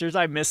Soul Sisters.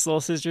 I miss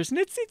Soul Sisters. And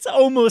it's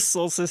almost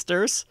Soul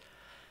Sisters.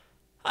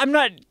 I'm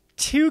not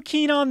too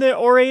keen on the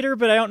Orator,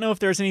 but I don't know if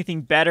there's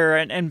anything better.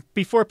 And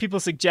before people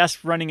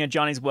suggest running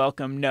Ajani's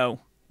Welcome, no.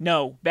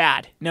 No.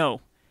 Bad.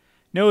 No.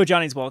 No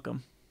Ajani's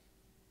Welcome.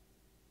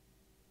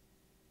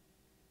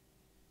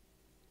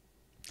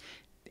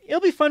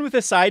 It'll be fun with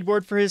a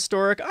sideboard for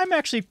Historic. I'm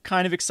actually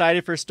kind of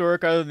excited for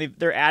Historic, other than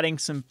they're adding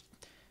some...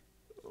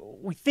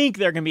 We think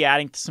they're going to be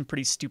adding some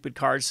pretty stupid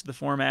cards to the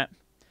format.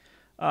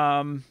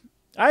 I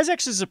was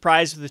actually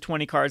surprised with the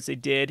 20 cards they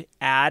did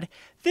add.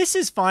 This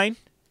is fine.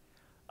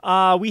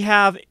 We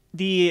have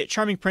the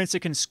Charming Prince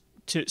that can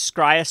to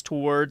scry us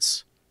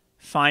towards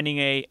finding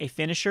a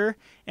finisher,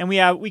 and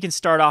we can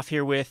start off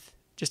here with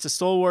just a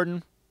Soul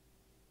Warden,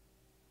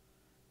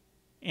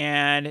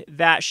 and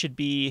that should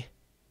be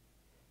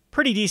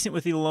pretty decent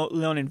with the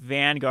Leonin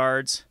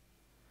Vanguards.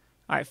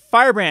 All right,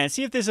 Firebrand.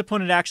 See if this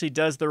opponent actually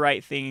does the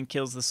right thing and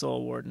kills the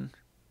Soul Warden.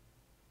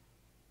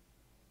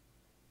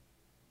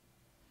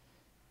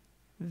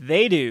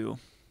 They do.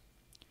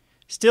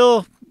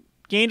 Still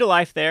gained a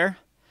life there.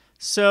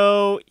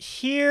 So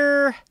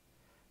here,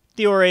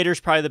 the Orator is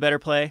probably the better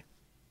play.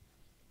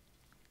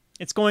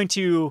 It's going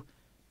to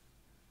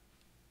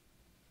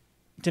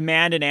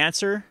demand an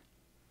answer.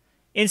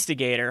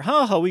 Instigator.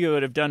 Oh, we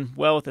would have done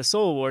well with the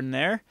Soul Warden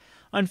there.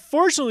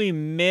 Unfortunately,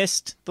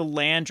 missed the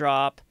land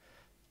drop.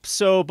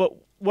 So, but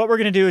what we're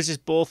going to do is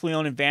just both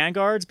Leonin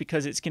Vanguards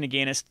because it's going to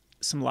gain us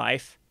some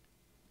life.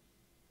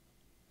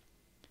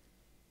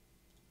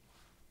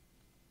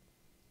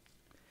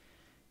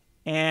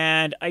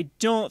 And I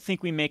don't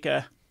think we make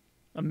a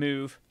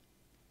move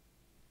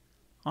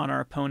on our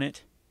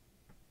opponent.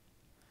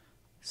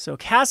 So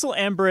Castle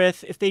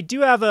Ardenvale, if they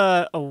do have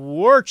a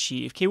War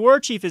Chief, okay, War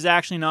Chief is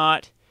actually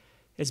not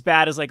as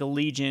bad as like a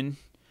Legion.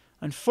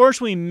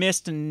 Unfortunately,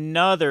 missed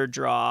another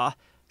draw.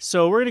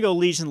 So we're going to go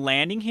Legion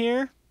Landing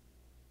here.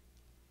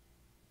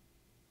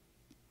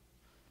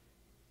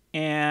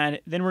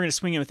 And then we're going to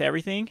swing in with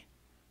everything.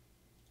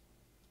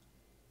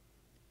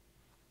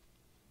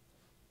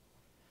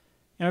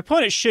 And my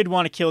opponent should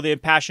want to kill the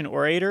Impassioned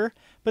Orator,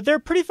 but they're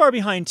pretty far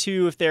behind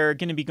too if they're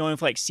going to be going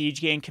for like Siege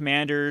Gang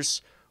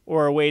Commanders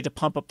or a way to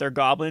pump up their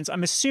Goblins.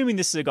 I'm assuming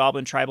this is a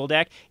Goblin Tribal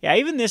deck. Yeah,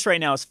 even this right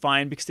now is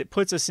fine because it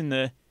puts us in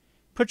the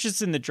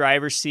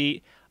driver's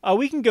seat.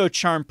 We can go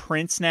Charm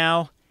Prince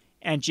now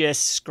and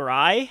just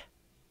scry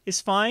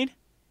is fine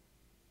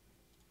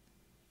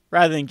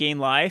rather than gain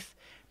life.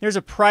 There's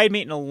a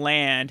Pridemate and a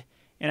land,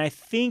 and I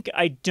think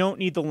I don't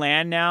need the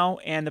land now,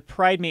 and the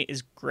Pridemate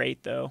is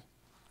great though.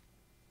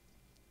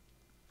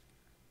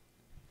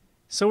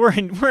 So we're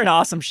in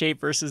awesome shape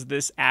versus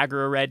this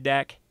aggro red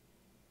deck.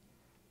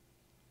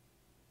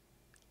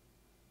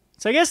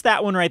 So I guess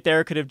that one right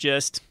there could have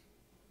just,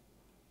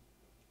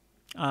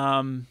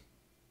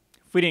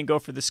 if we didn't go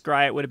for the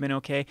scry, it would have been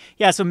okay.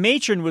 Yeah, so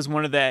Matron was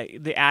one of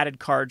the added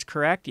cards,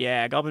 correct?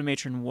 Yeah, Goblin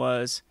Matron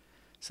was.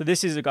 So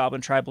this is a Goblin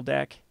Tribal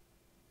deck.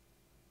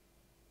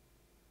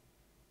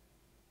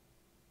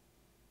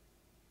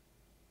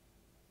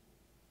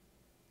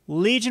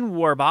 Legion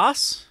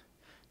Warboss.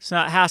 So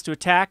now it has to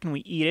attack, and we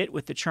eat it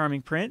with the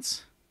Charming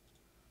Prince.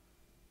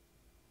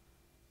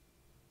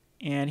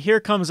 And here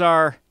comes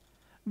our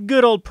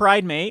good old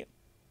Pridemate,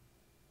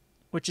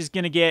 which is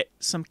going to get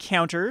some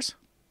counters.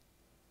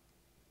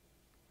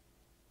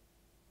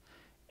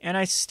 And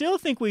I still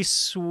think we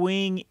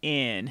swing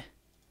in.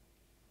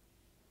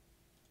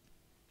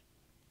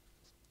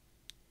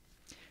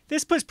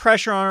 This puts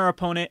pressure on our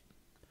opponent.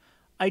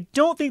 I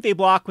don't think they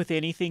block with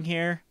anything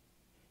here.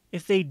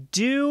 If they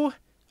do,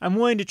 I'm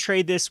willing to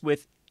trade this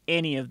with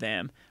any of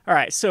them. All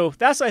right, so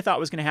that's what I thought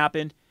was going to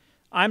happen.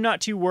 I'm not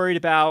too worried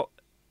about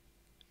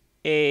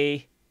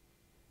a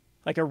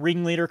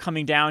ringleader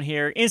coming down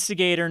here.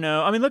 Instigator,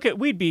 no. I mean, look at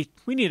we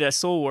need a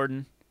Soul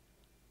Warden.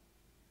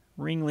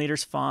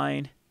 Ringleader's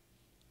fine.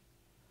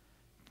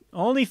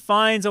 Only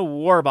finds a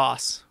war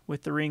boss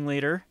with the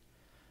ringleader.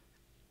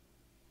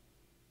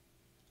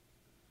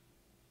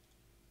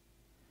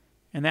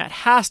 And that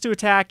has to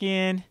attack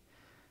in.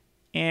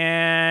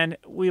 And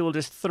we will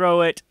just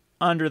throw it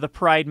under the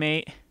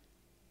Pridemate.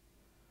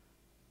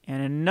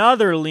 And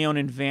another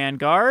Leonin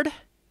Vanguard.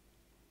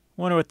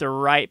 Wonder what the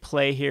right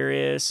play here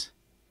is.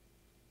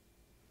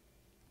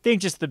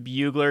 Think just the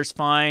Bugler's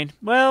fine.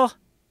 Well,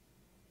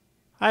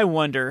 I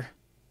wonder.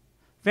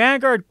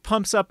 Vanguard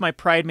pumps up my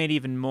Pridemate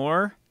even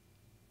more.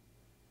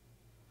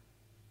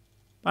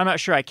 I'm not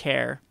sure I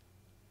care.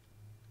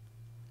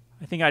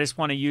 I think I just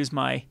want to use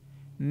my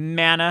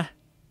mana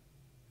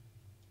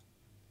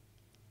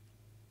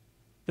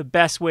the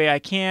best way I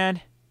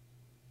can.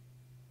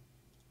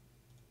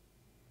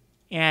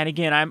 And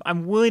again,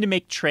 I'm willing to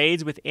make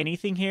trades with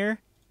anything here.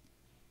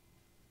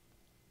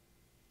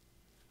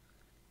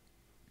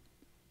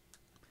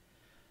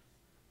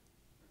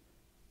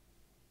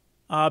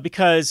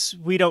 Because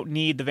we don't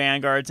need the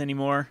Vanguards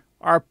anymore.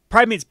 Our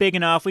Pridemate's big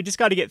enough. We just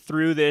got to get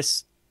through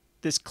this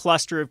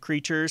cluster of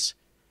creatures.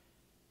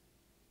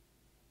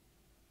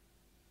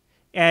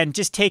 And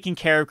just taking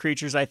care of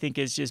creatures, I think,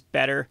 is just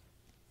better.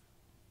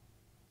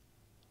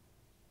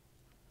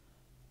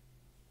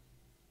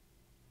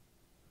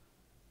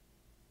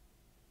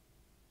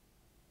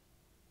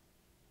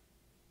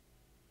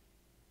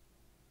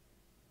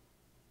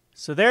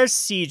 So there's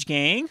Siege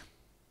Gang.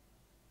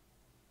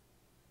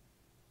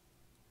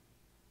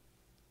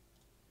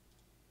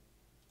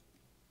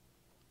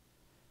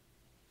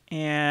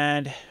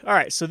 And, all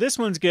right, so this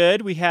one's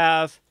good. We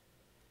have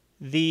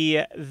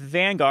the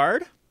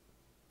Vanguard.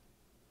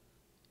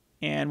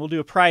 And we'll do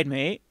a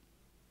Pridemate.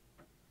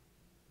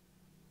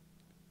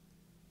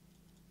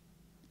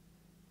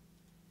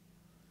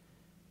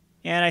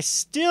 And I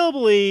still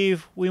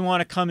believe we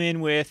want to come in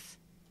with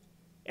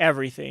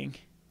everything.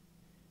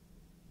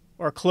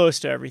 Or close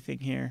to everything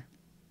here.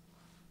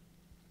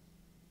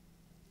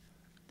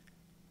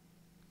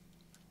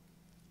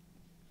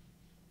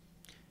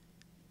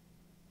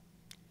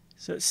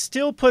 So it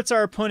still puts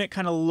our opponent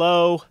kind of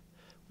low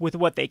with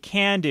what they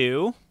can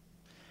do.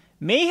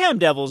 Mayhem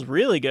Devil's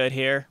really good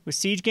here with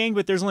Siege Gang,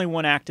 but there's only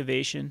one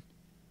activation.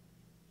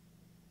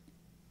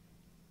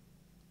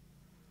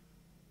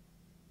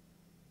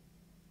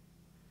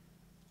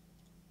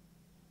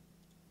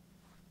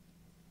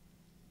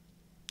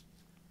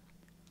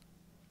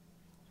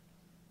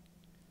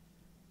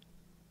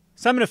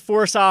 So I'm going to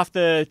force off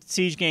the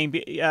Siege Gang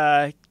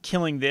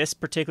killing this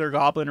particular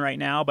goblin right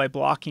now by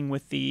blocking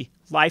with the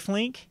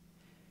lifelink.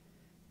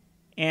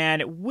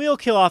 And it will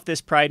kill off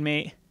this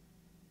Pridemate.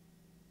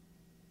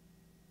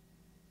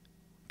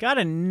 Got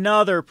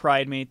another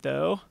Pridemate,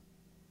 though.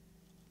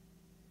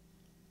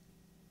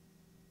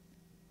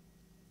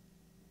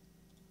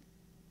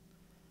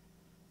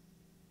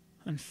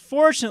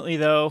 Unfortunately,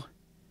 though,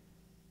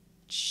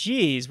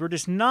 geez, we're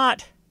just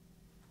not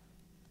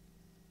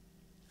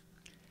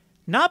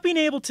being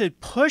able to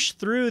push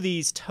through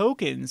these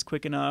tokens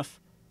quick enough.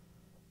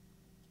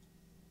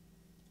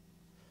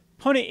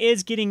 Opponent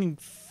is getting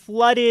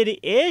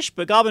flooded-ish,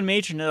 but Goblin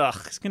Matron,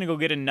 ugh, is going to go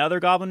get another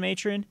Goblin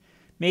Matron.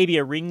 Maybe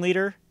a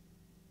Ringleader.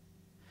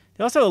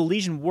 They also have a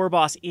Legion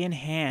Warboss in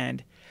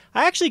hand.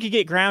 I actually could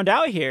get ground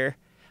out here.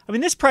 I mean,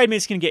 this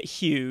Pridemate's going to get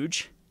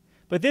huge,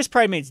 but this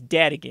Pridemate's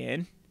dead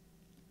again.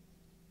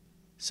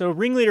 So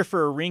Ringleader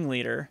for a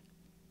Ringleader.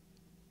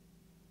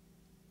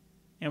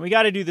 And we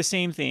got to do the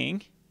same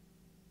thing.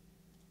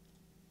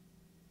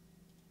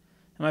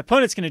 And my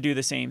opponent's going to do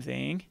the same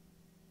thing.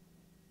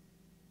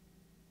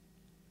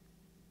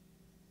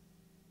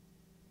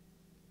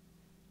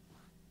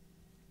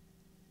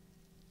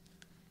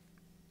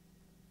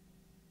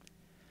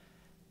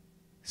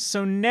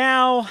 So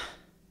now...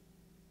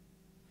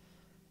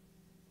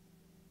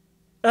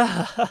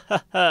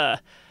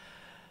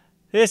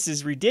 this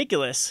is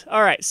ridiculous.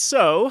 All right,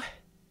 so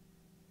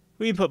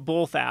we can put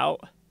both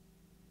out.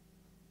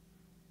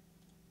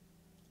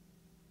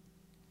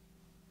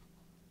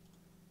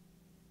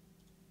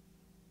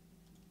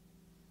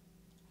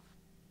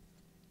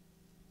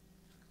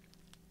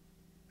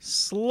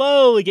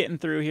 Slowly getting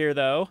through here,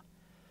 though.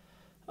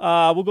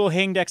 We'll go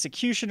Hanged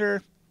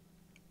Executioner.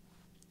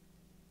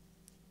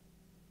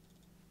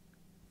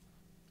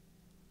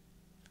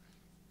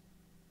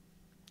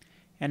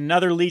 And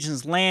another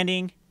Legion's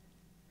Landing.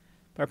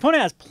 But our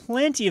opponent has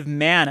plenty of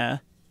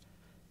mana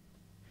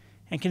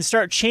and can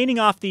start chaining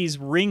off these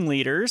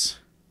Ringleaders.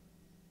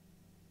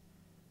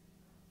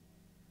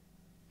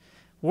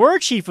 War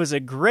Chief was a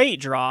great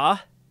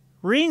draw.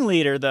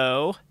 Ringleader,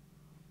 though,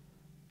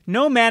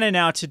 no mana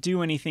now to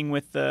do anything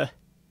with the...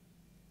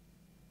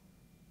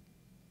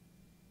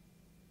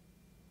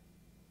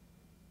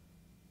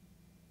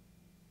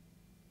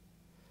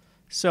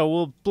 So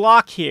we'll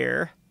block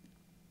here.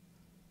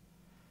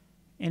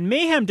 And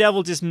Mayhem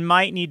Devil just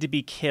might need to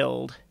be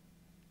killed.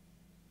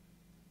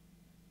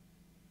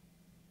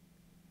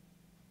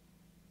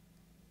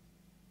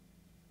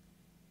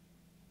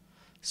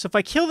 So if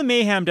I kill the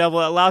Mayhem Devil,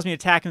 it allows me to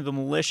attack into the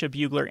Militia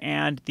Bugler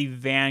and the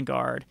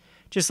Vanguard.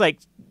 Just like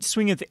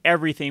swing into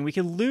everything. We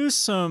could lose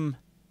some...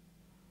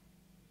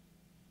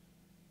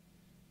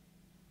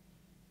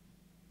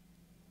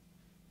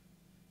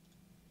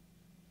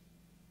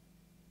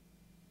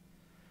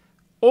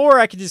 Or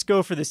I could just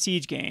go for the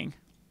Siege Gang.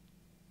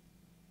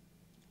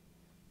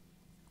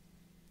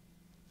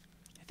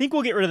 I think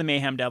we'll get rid of the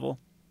Mayhem Devil.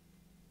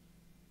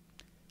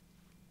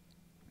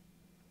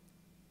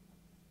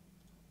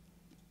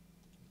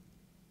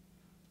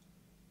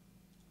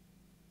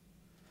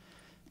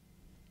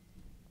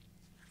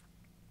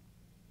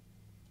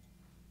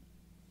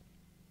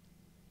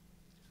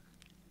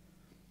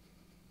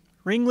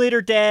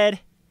 Ringleader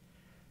dead.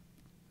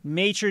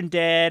 Matron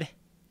dead.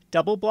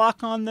 Double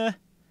block on the...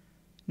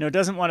 No,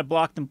 doesn't want to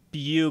block the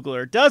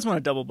Bugler. Does want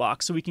to double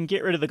block, so we can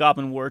get rid of the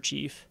Goblin War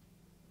Chief.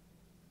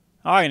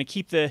 Oh, I'm going to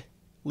keep the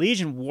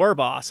Legion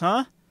Warboss,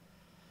 huh?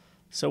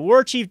 So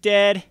War Chief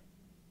dead.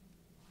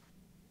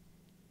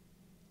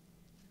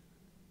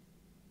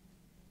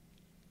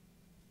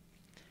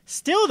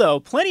 Still, though,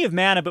 plenty of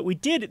mana, but we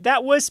did...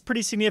 That was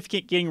pretty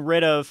significant getting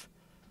rid of...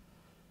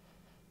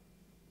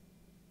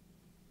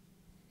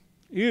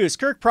 Ooh,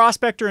 Skirk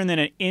Prospector and then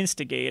an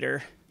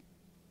Instigator.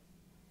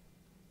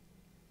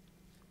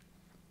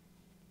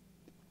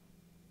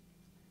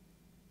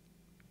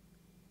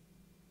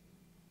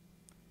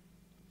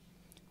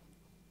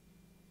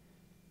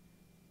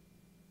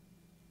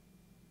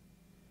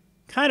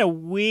 Kind of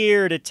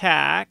weird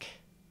attack.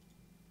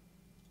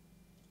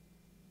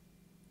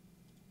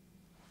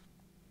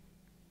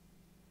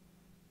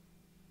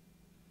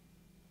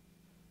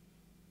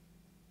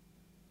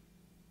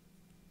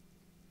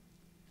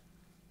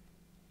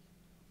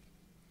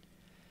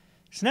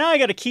 So now I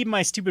got to keep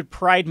my stupid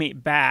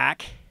Pridemate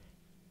back.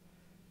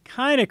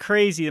 Kind of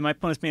crazy that my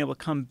opponent's been able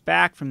to come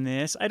back from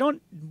this. I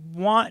don't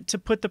want to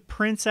put the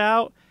Prince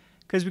out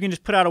because we can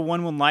just put out a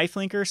 1/1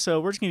 lifelinker.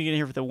 So we're just going to get in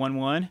here with a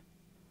 1/1.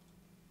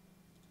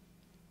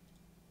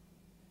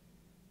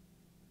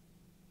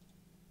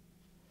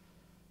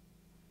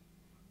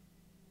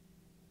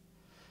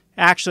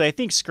 Actually, I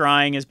think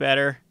scrying is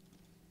better.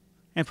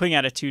 And putting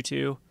out a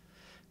 2/2.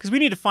 Because we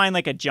need to find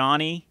like a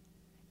Ajani.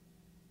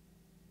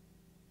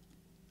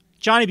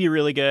 Ajani be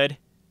really good.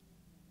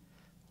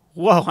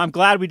 Whoa, I'm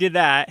glad we did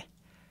that.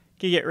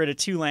 Can get rid of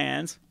 2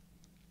 lands.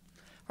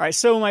 All right,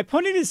 so my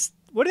opponent is...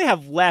 What do they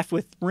have left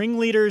with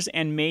ringleaders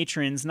and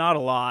matrons? Not a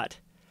lot.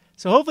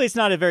 So hopefully it's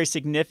not a very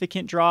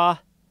significant draw.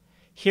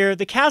 Here,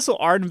 the Castle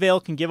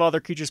Ardenvale can give all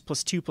their creatures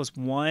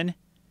 +2/+1.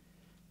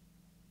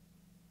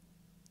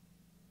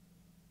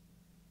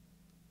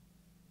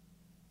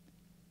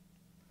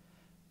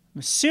 I'm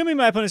assuming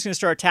my opponent's going to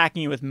start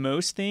attacking you with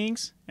most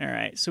things. All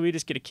right, so we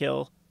just get a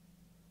kill.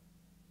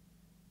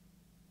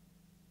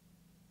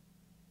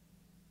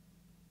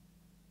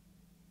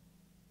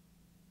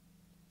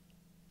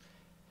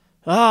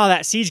 Oh,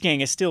 that Siege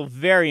Gang is still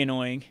very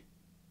annoying.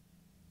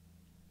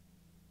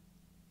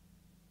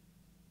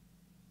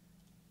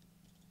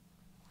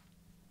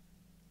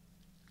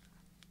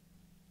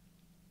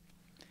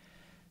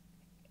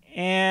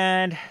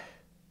 And...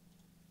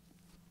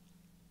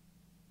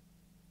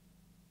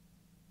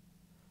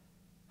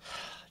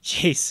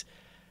 Jeez.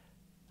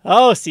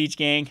 Oh, Siege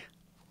Gang.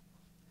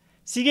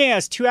 Siege Gang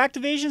has 2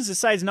 activations,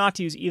 decides not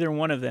to use either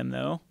one of them,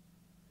 though.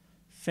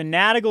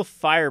 Fanatical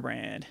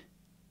Firebrand.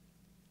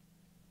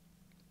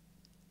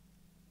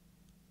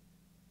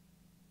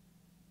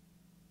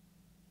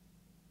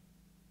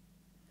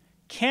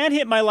 Can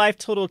hit my life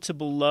total to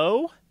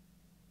below.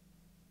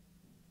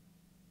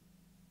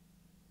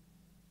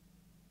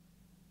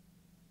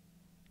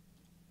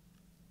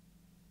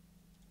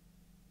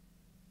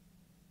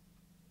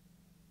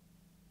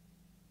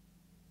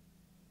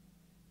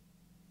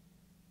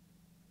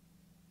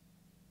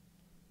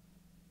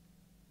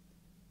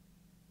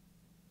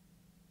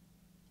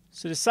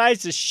 So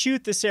decides to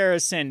shoot the Serra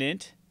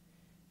Ascendant,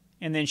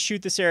 and then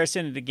shoot the Serra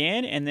Ascendant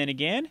again, and then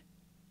again.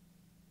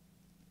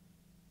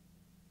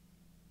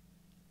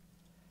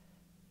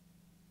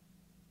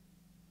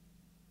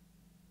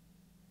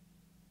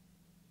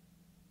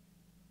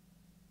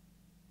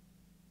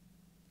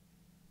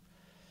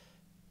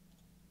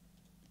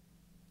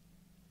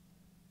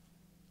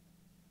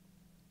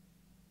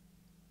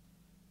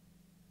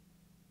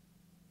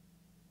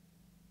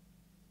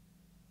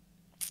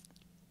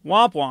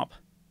 Womp womp.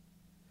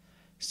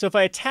 So if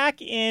I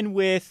attack in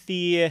with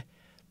the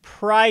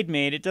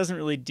Pridemate, it doesn't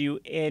really do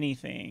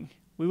anything.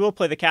 We will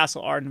play the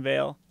Castle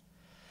Ardenvale.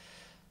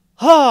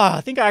 Oh,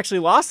 I think I actually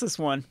lost this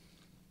one.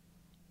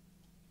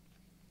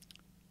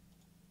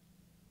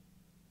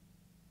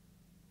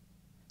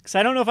 Because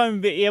I don't know if I'm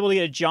going to be able to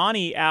get a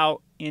Ajani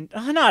out in...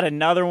 Oh, not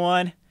another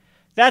one.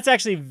 That's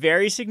actually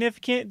very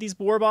significant, these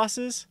boar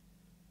bosses.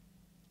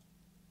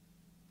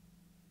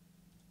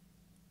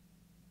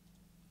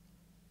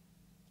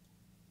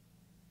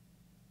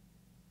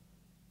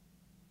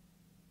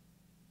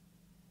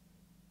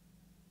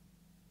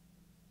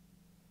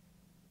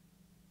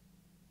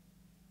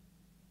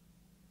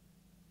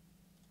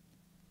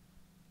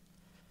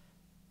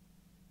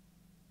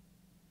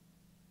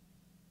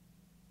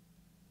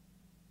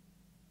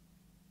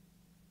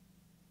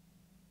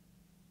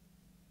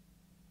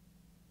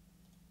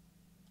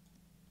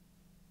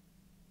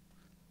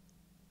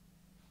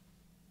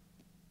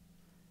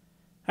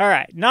 All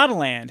right, not a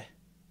land.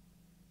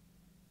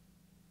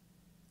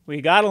 We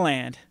got a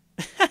land.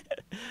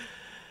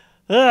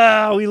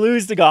 We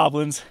lose the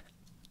goblins.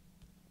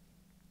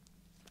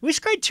 We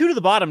scraped 2 to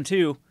the bottom,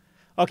 too.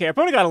 Okay, our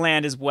opponent got a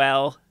land as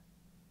well.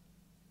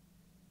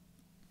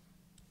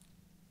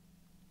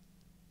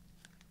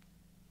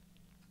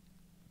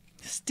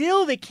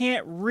 Still, they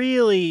can't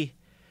really...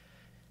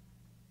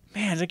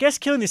 Man, I guess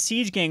killing the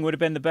Siege Gang would have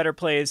been the better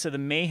play instead of the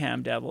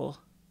Mayhem Devil.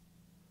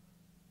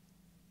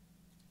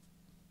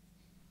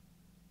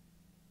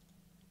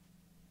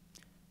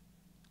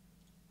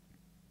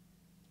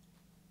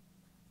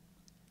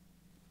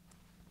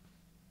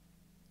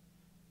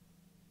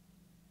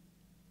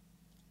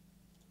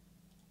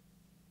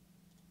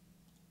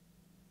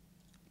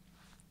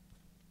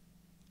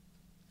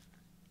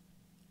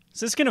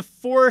 So it's going to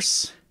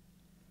force...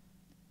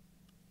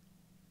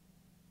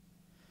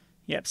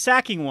 Yep,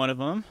 sacking one of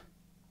them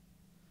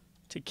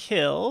to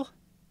kill.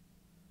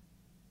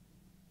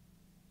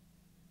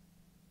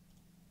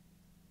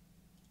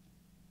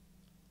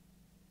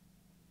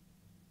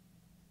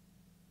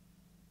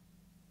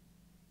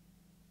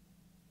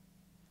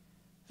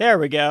 There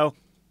we go.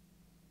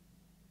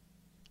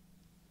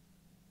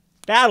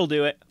 That'll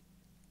do it.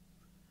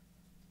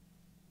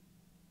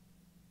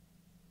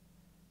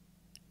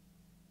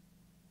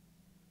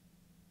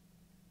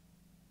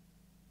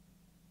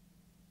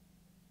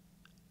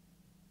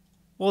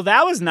 Well,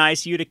 that was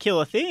nice of you to kill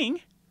a thing.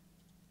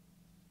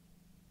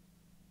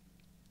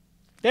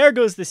 There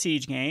goes the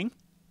Siege Gang.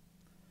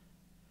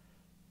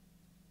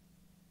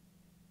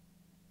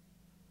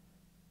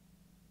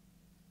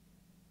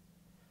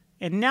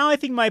 And now I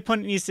think my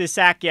opponent needs to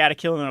sack, yeah, to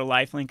kill another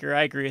lifelinker.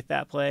 I agree with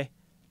that play.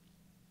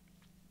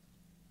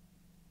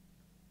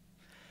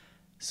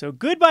 So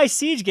goodbye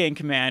Siege Gang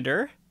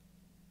Commander.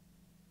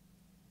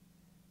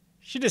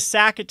 Should just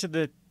sack it to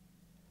the...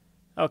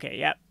 Okay,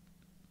 yep.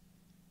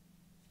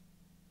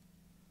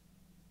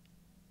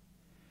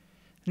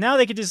 Now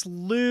they could just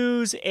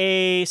lose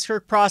a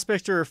Skirk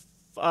Prospector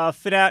or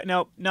fit out.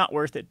 Nope, not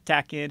worth it.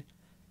 Attack in.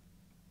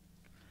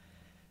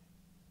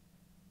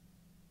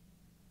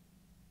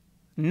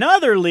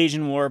 Another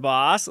Legion War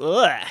Boss.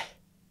 Ugh.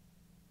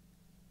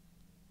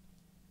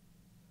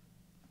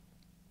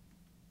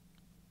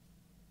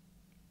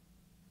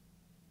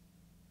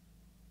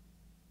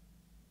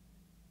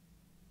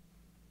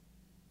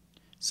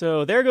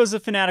 So there goes the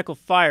Fanatical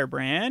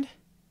Firebrand.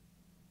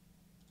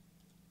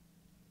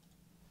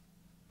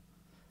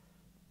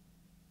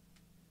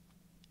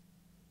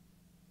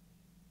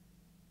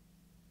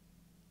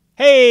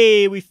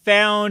 Hey, we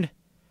found...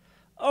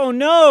 Oh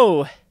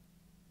no!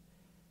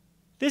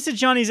 This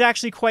Ajani is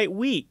actually quite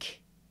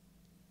weak.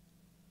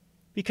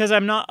 Because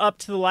I'm not up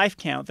to the life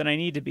count that I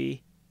need to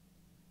be.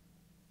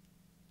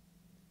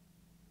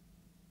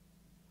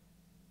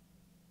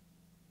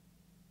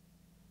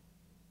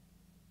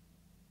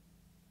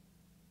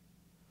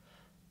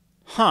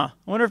 Huh.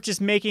 I wonder if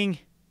just making...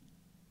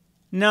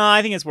 No,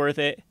 I think it's worth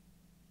it.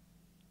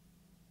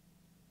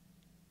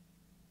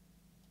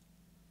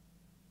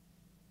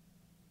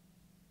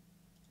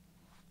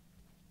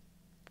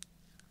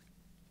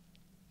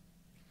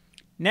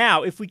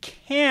 Now, if we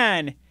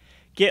can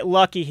get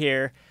lucky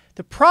here,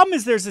 the problem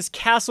is there's this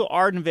Castle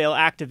Ardenvale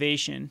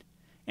activation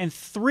and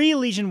 3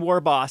 Legion War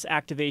Boss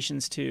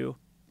activations too.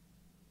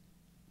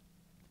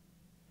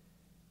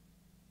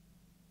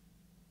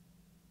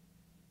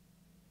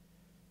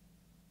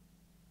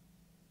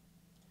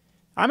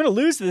 I'm going to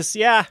lose this,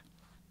 yeah.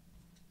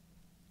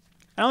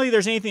 I don't think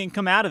there's anything that can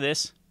come out of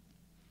this.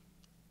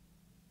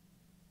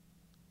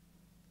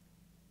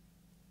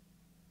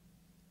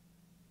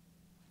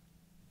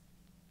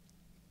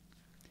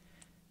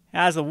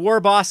 As the War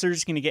Boss are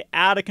just going to get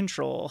out of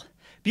control.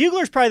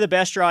 Bugler's probably the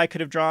best draw I could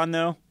have drawn,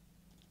 though.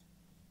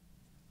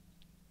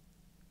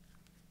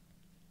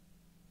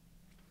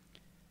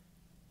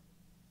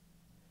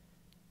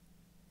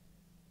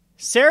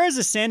 Serra's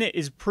Ascendant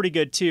is pretty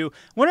good, too.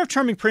 I wonder if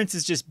Charming Prince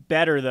is just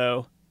better,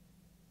 though.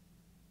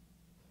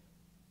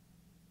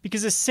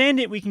 Because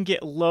Ascendant we can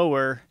get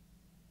lower.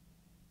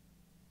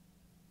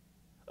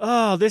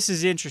 Oh, this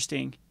is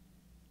interesting.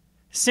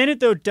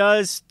 Ascendant, though,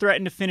 does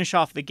threaten to finish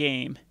off the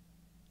game.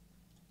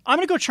 I'm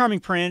going to go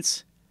Charming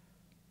Prince.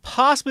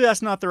 Possibly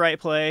that's not the right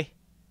play.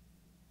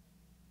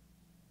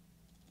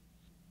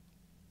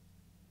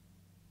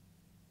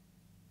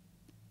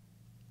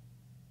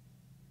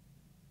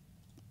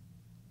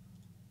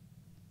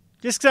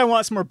 Just because I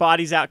want some more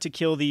bodies out to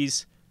kill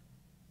these.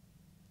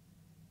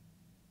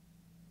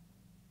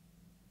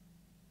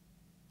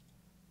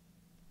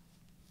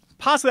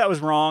 Possibly that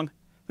was wrong.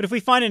 But if we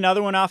find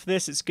another one off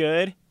this, it's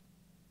good.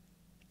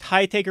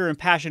 Tithe Taker,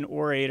 Impassioned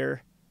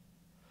Orator.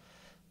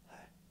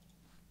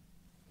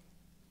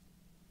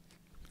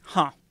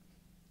 Huh.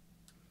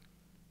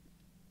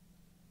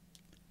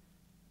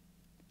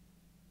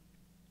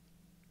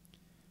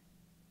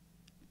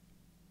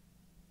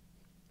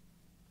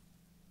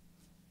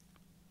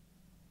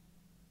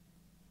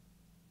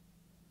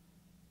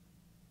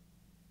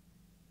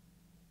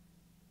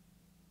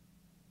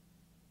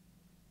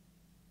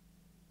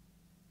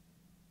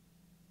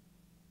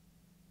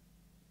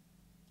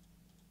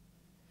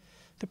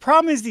 The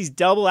problem is these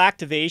double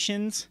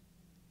activations.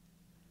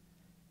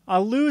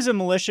 I'll lose a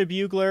Militia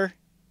Bugler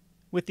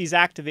with these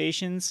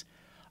activations.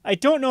 I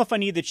don't know if I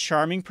need the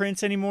Charming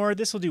Prince anymore.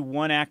 This will do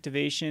 1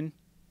 activation.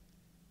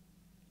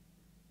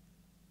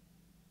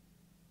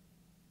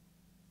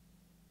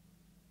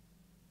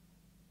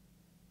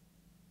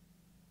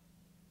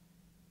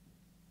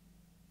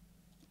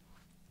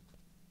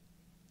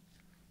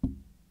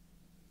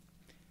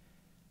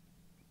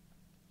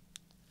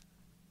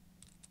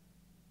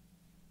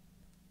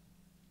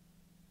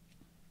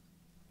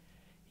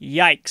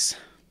 Yikes.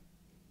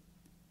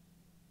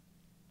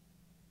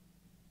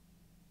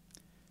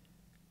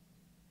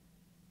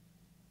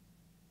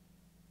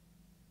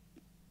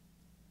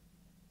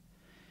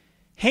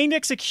 Hanged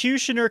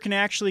Executioner can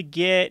actually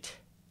get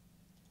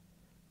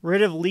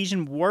rid of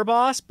Legion War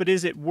Boss, but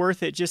is it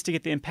worth it just to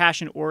get the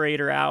Impassioned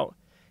Orator out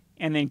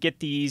and then get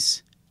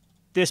this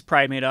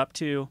Pridemate up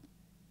too?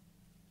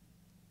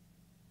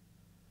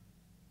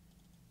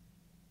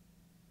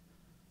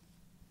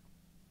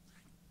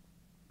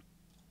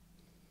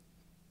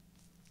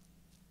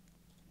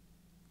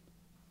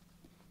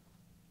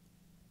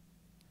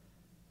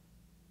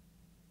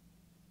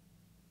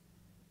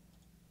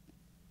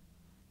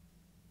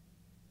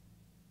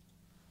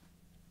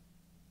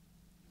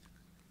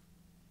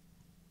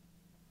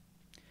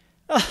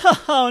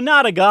 Oh,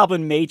 not a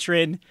Goblin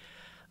Matron.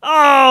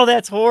 Oh,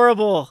 that's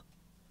horrible.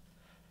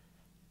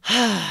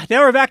 Now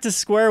we're back to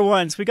square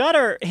one. So we got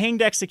our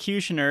Hanged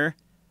Executioner.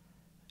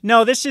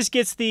 No, this just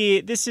gets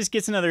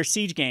another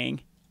Siege Gang.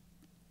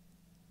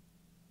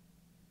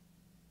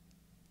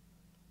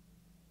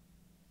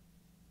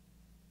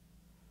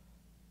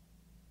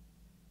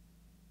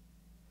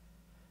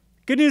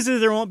 Good news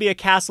is there won't be a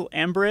Castle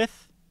Ardenvale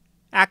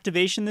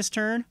activation this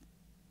turn.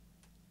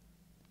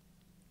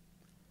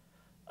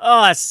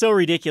 Oh, that's so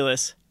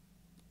ridiculous.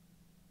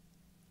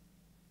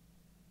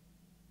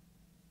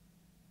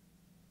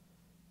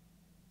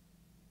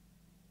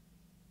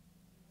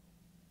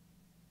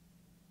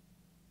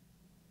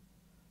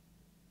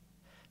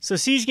 So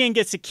Siege Gang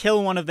gets to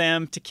kill one of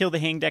them to kill the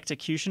Hanged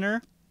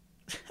Executioner.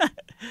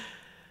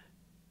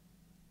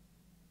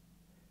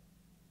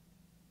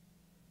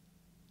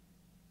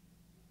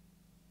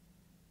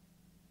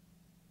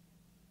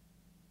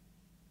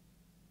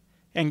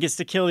 And gets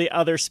to kill the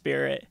other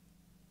spirit.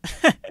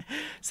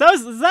 So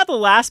is that the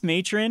last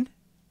matron?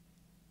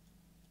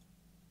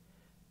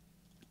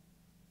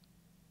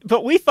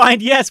 But we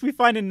find, yes, we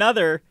find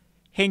another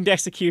Hanged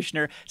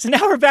Executioner. So now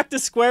we're back to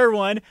square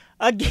one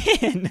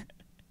again.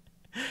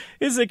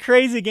 This is a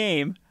crazy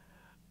game.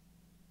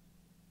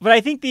 But I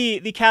think the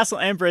Castle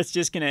Ardenvale is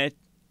just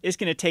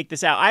gonna take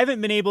this out. I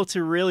haven't been able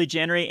to really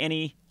generate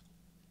any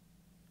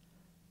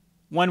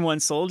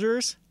 1/1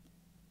 soldiers.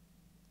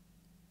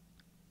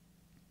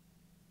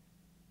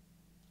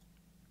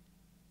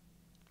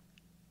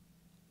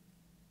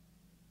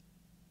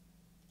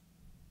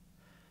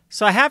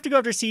 So I have to go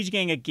after Siege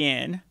Gang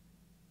again.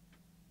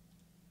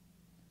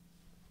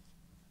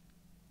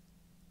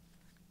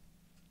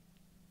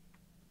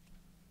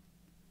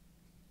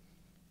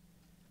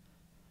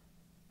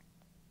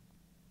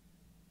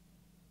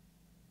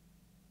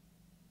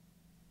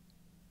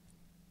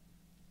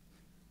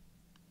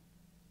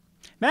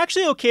 I'm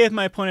actually okay with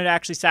my opponent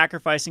actually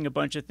sacrificing a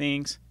bunch of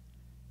things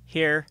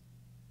here.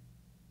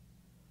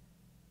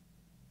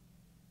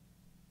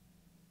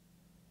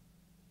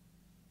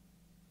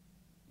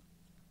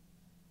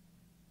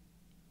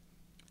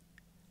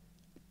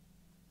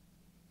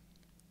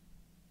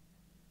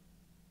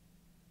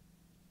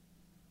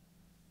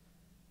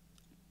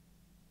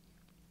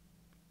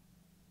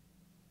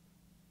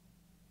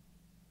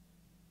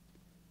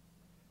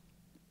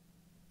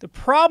 The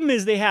problem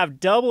is they have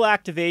double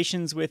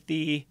activations with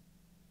the...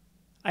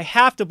 I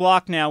have to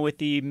block now with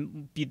the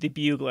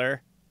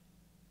Bugler.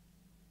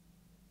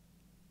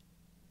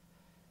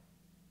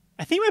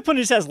 I think my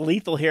opponent just has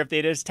lethal here if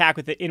they just attack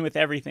with it in with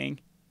everything.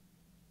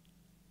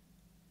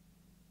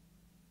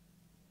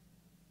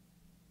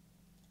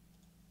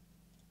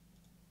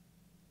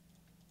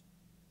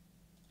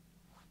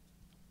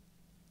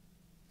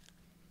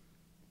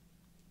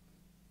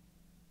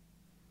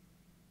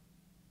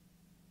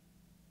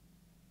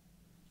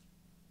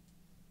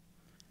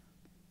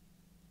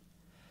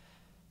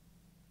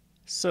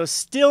 So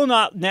still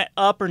not net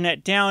up or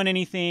net down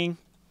anything.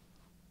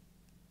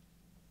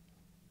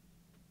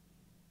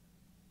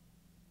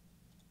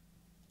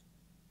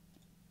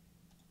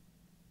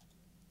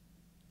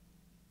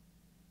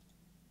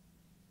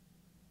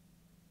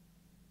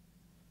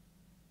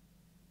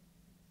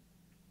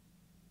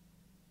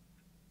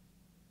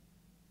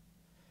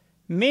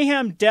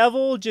 Mayhem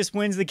Devil just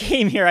wins the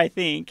game here, I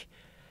think.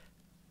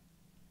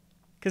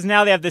 Because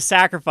now they have the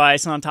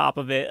sacrifice on top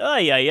of it.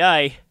 Ay, ay,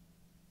 ay.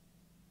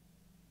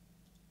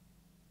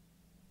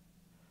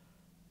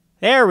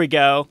 There we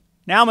go.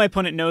 Now my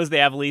opponent knows they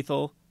have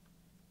lethal.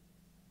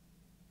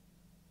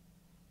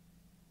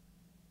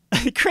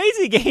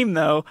 Crazy game,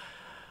 though.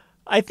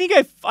 I think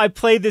I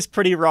played this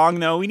pretty wrong,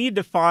 though. We need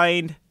to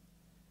find...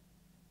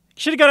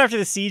 Should have gone after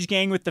the Siege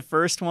Gang with the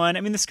first one.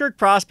 I mean, the Skirk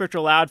Prospector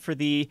allowed for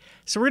the...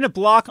 So we're going to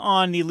block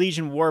on the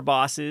Legion War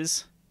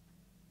Bosses.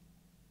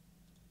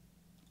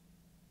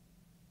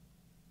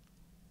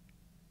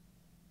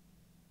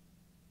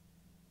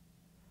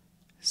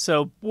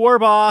 So War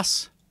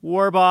Boss,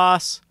 War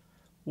Boss...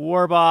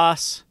 War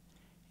Boss,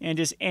 and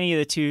just any of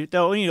the two.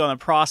 Though we need to go on the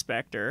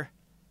Prospector.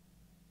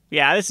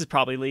 Yeah, this is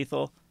probably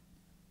lethal.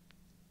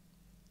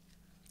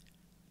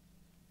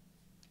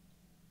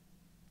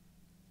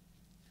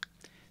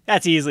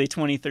 That's easily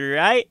 23,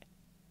 right?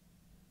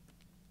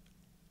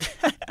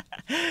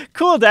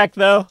 Cool deck,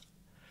 though.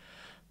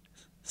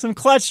 Some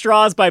clutch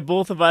draws by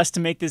both of us to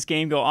make this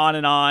game go on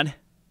and on.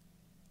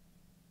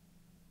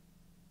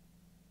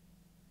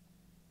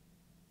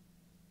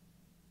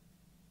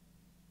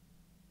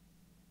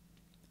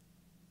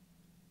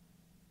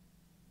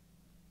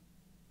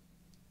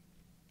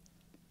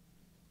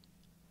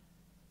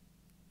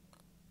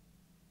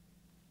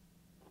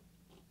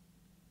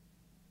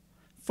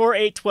 Four,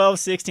 8, 12,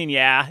 16.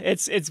 Yeah,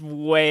 it's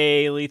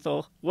way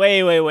lethal.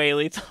 Way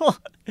lethal.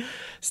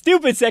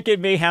 Stupid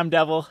second Mayhem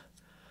Devil.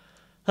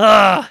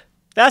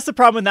 That's the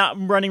problem with not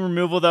running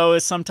removal, though,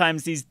 is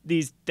sometimes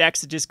these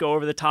decks that just go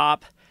over the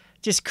top.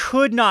 Just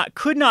could not.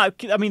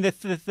 I mean,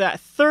 that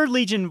third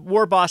Legion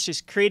War Boss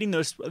just creating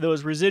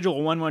those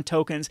residual 1/1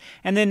 tokens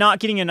and then not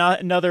getting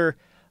another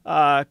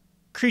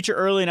creature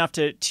early enough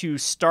to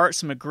start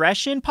some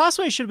aggression.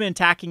 Possibly I should have been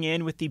attacking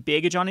in with the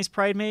big Ajani's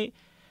Pridemate.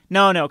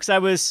 No, because I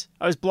was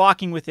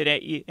blocking with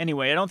it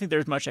anyway. I don't think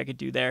there's much I could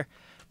do there.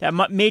 That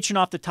matron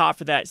off the top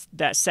for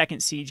that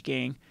second Siege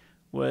Gang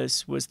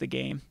was the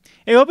game.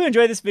 Hey, I hope you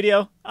enjoyed this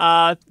video.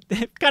 Kind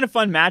of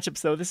fun matchups,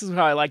 though. This is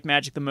how I like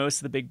Magic the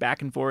most, the big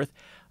back and forth.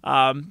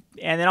 And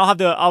then I'll have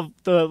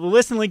the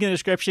list and link in the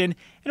description,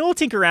 and we'll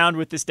tinker around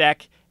with this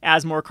deck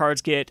as more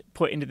cards get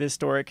put into the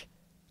historic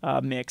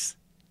mix.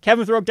 Kevin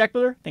with Rogue Deck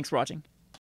Builder, thanks for watching.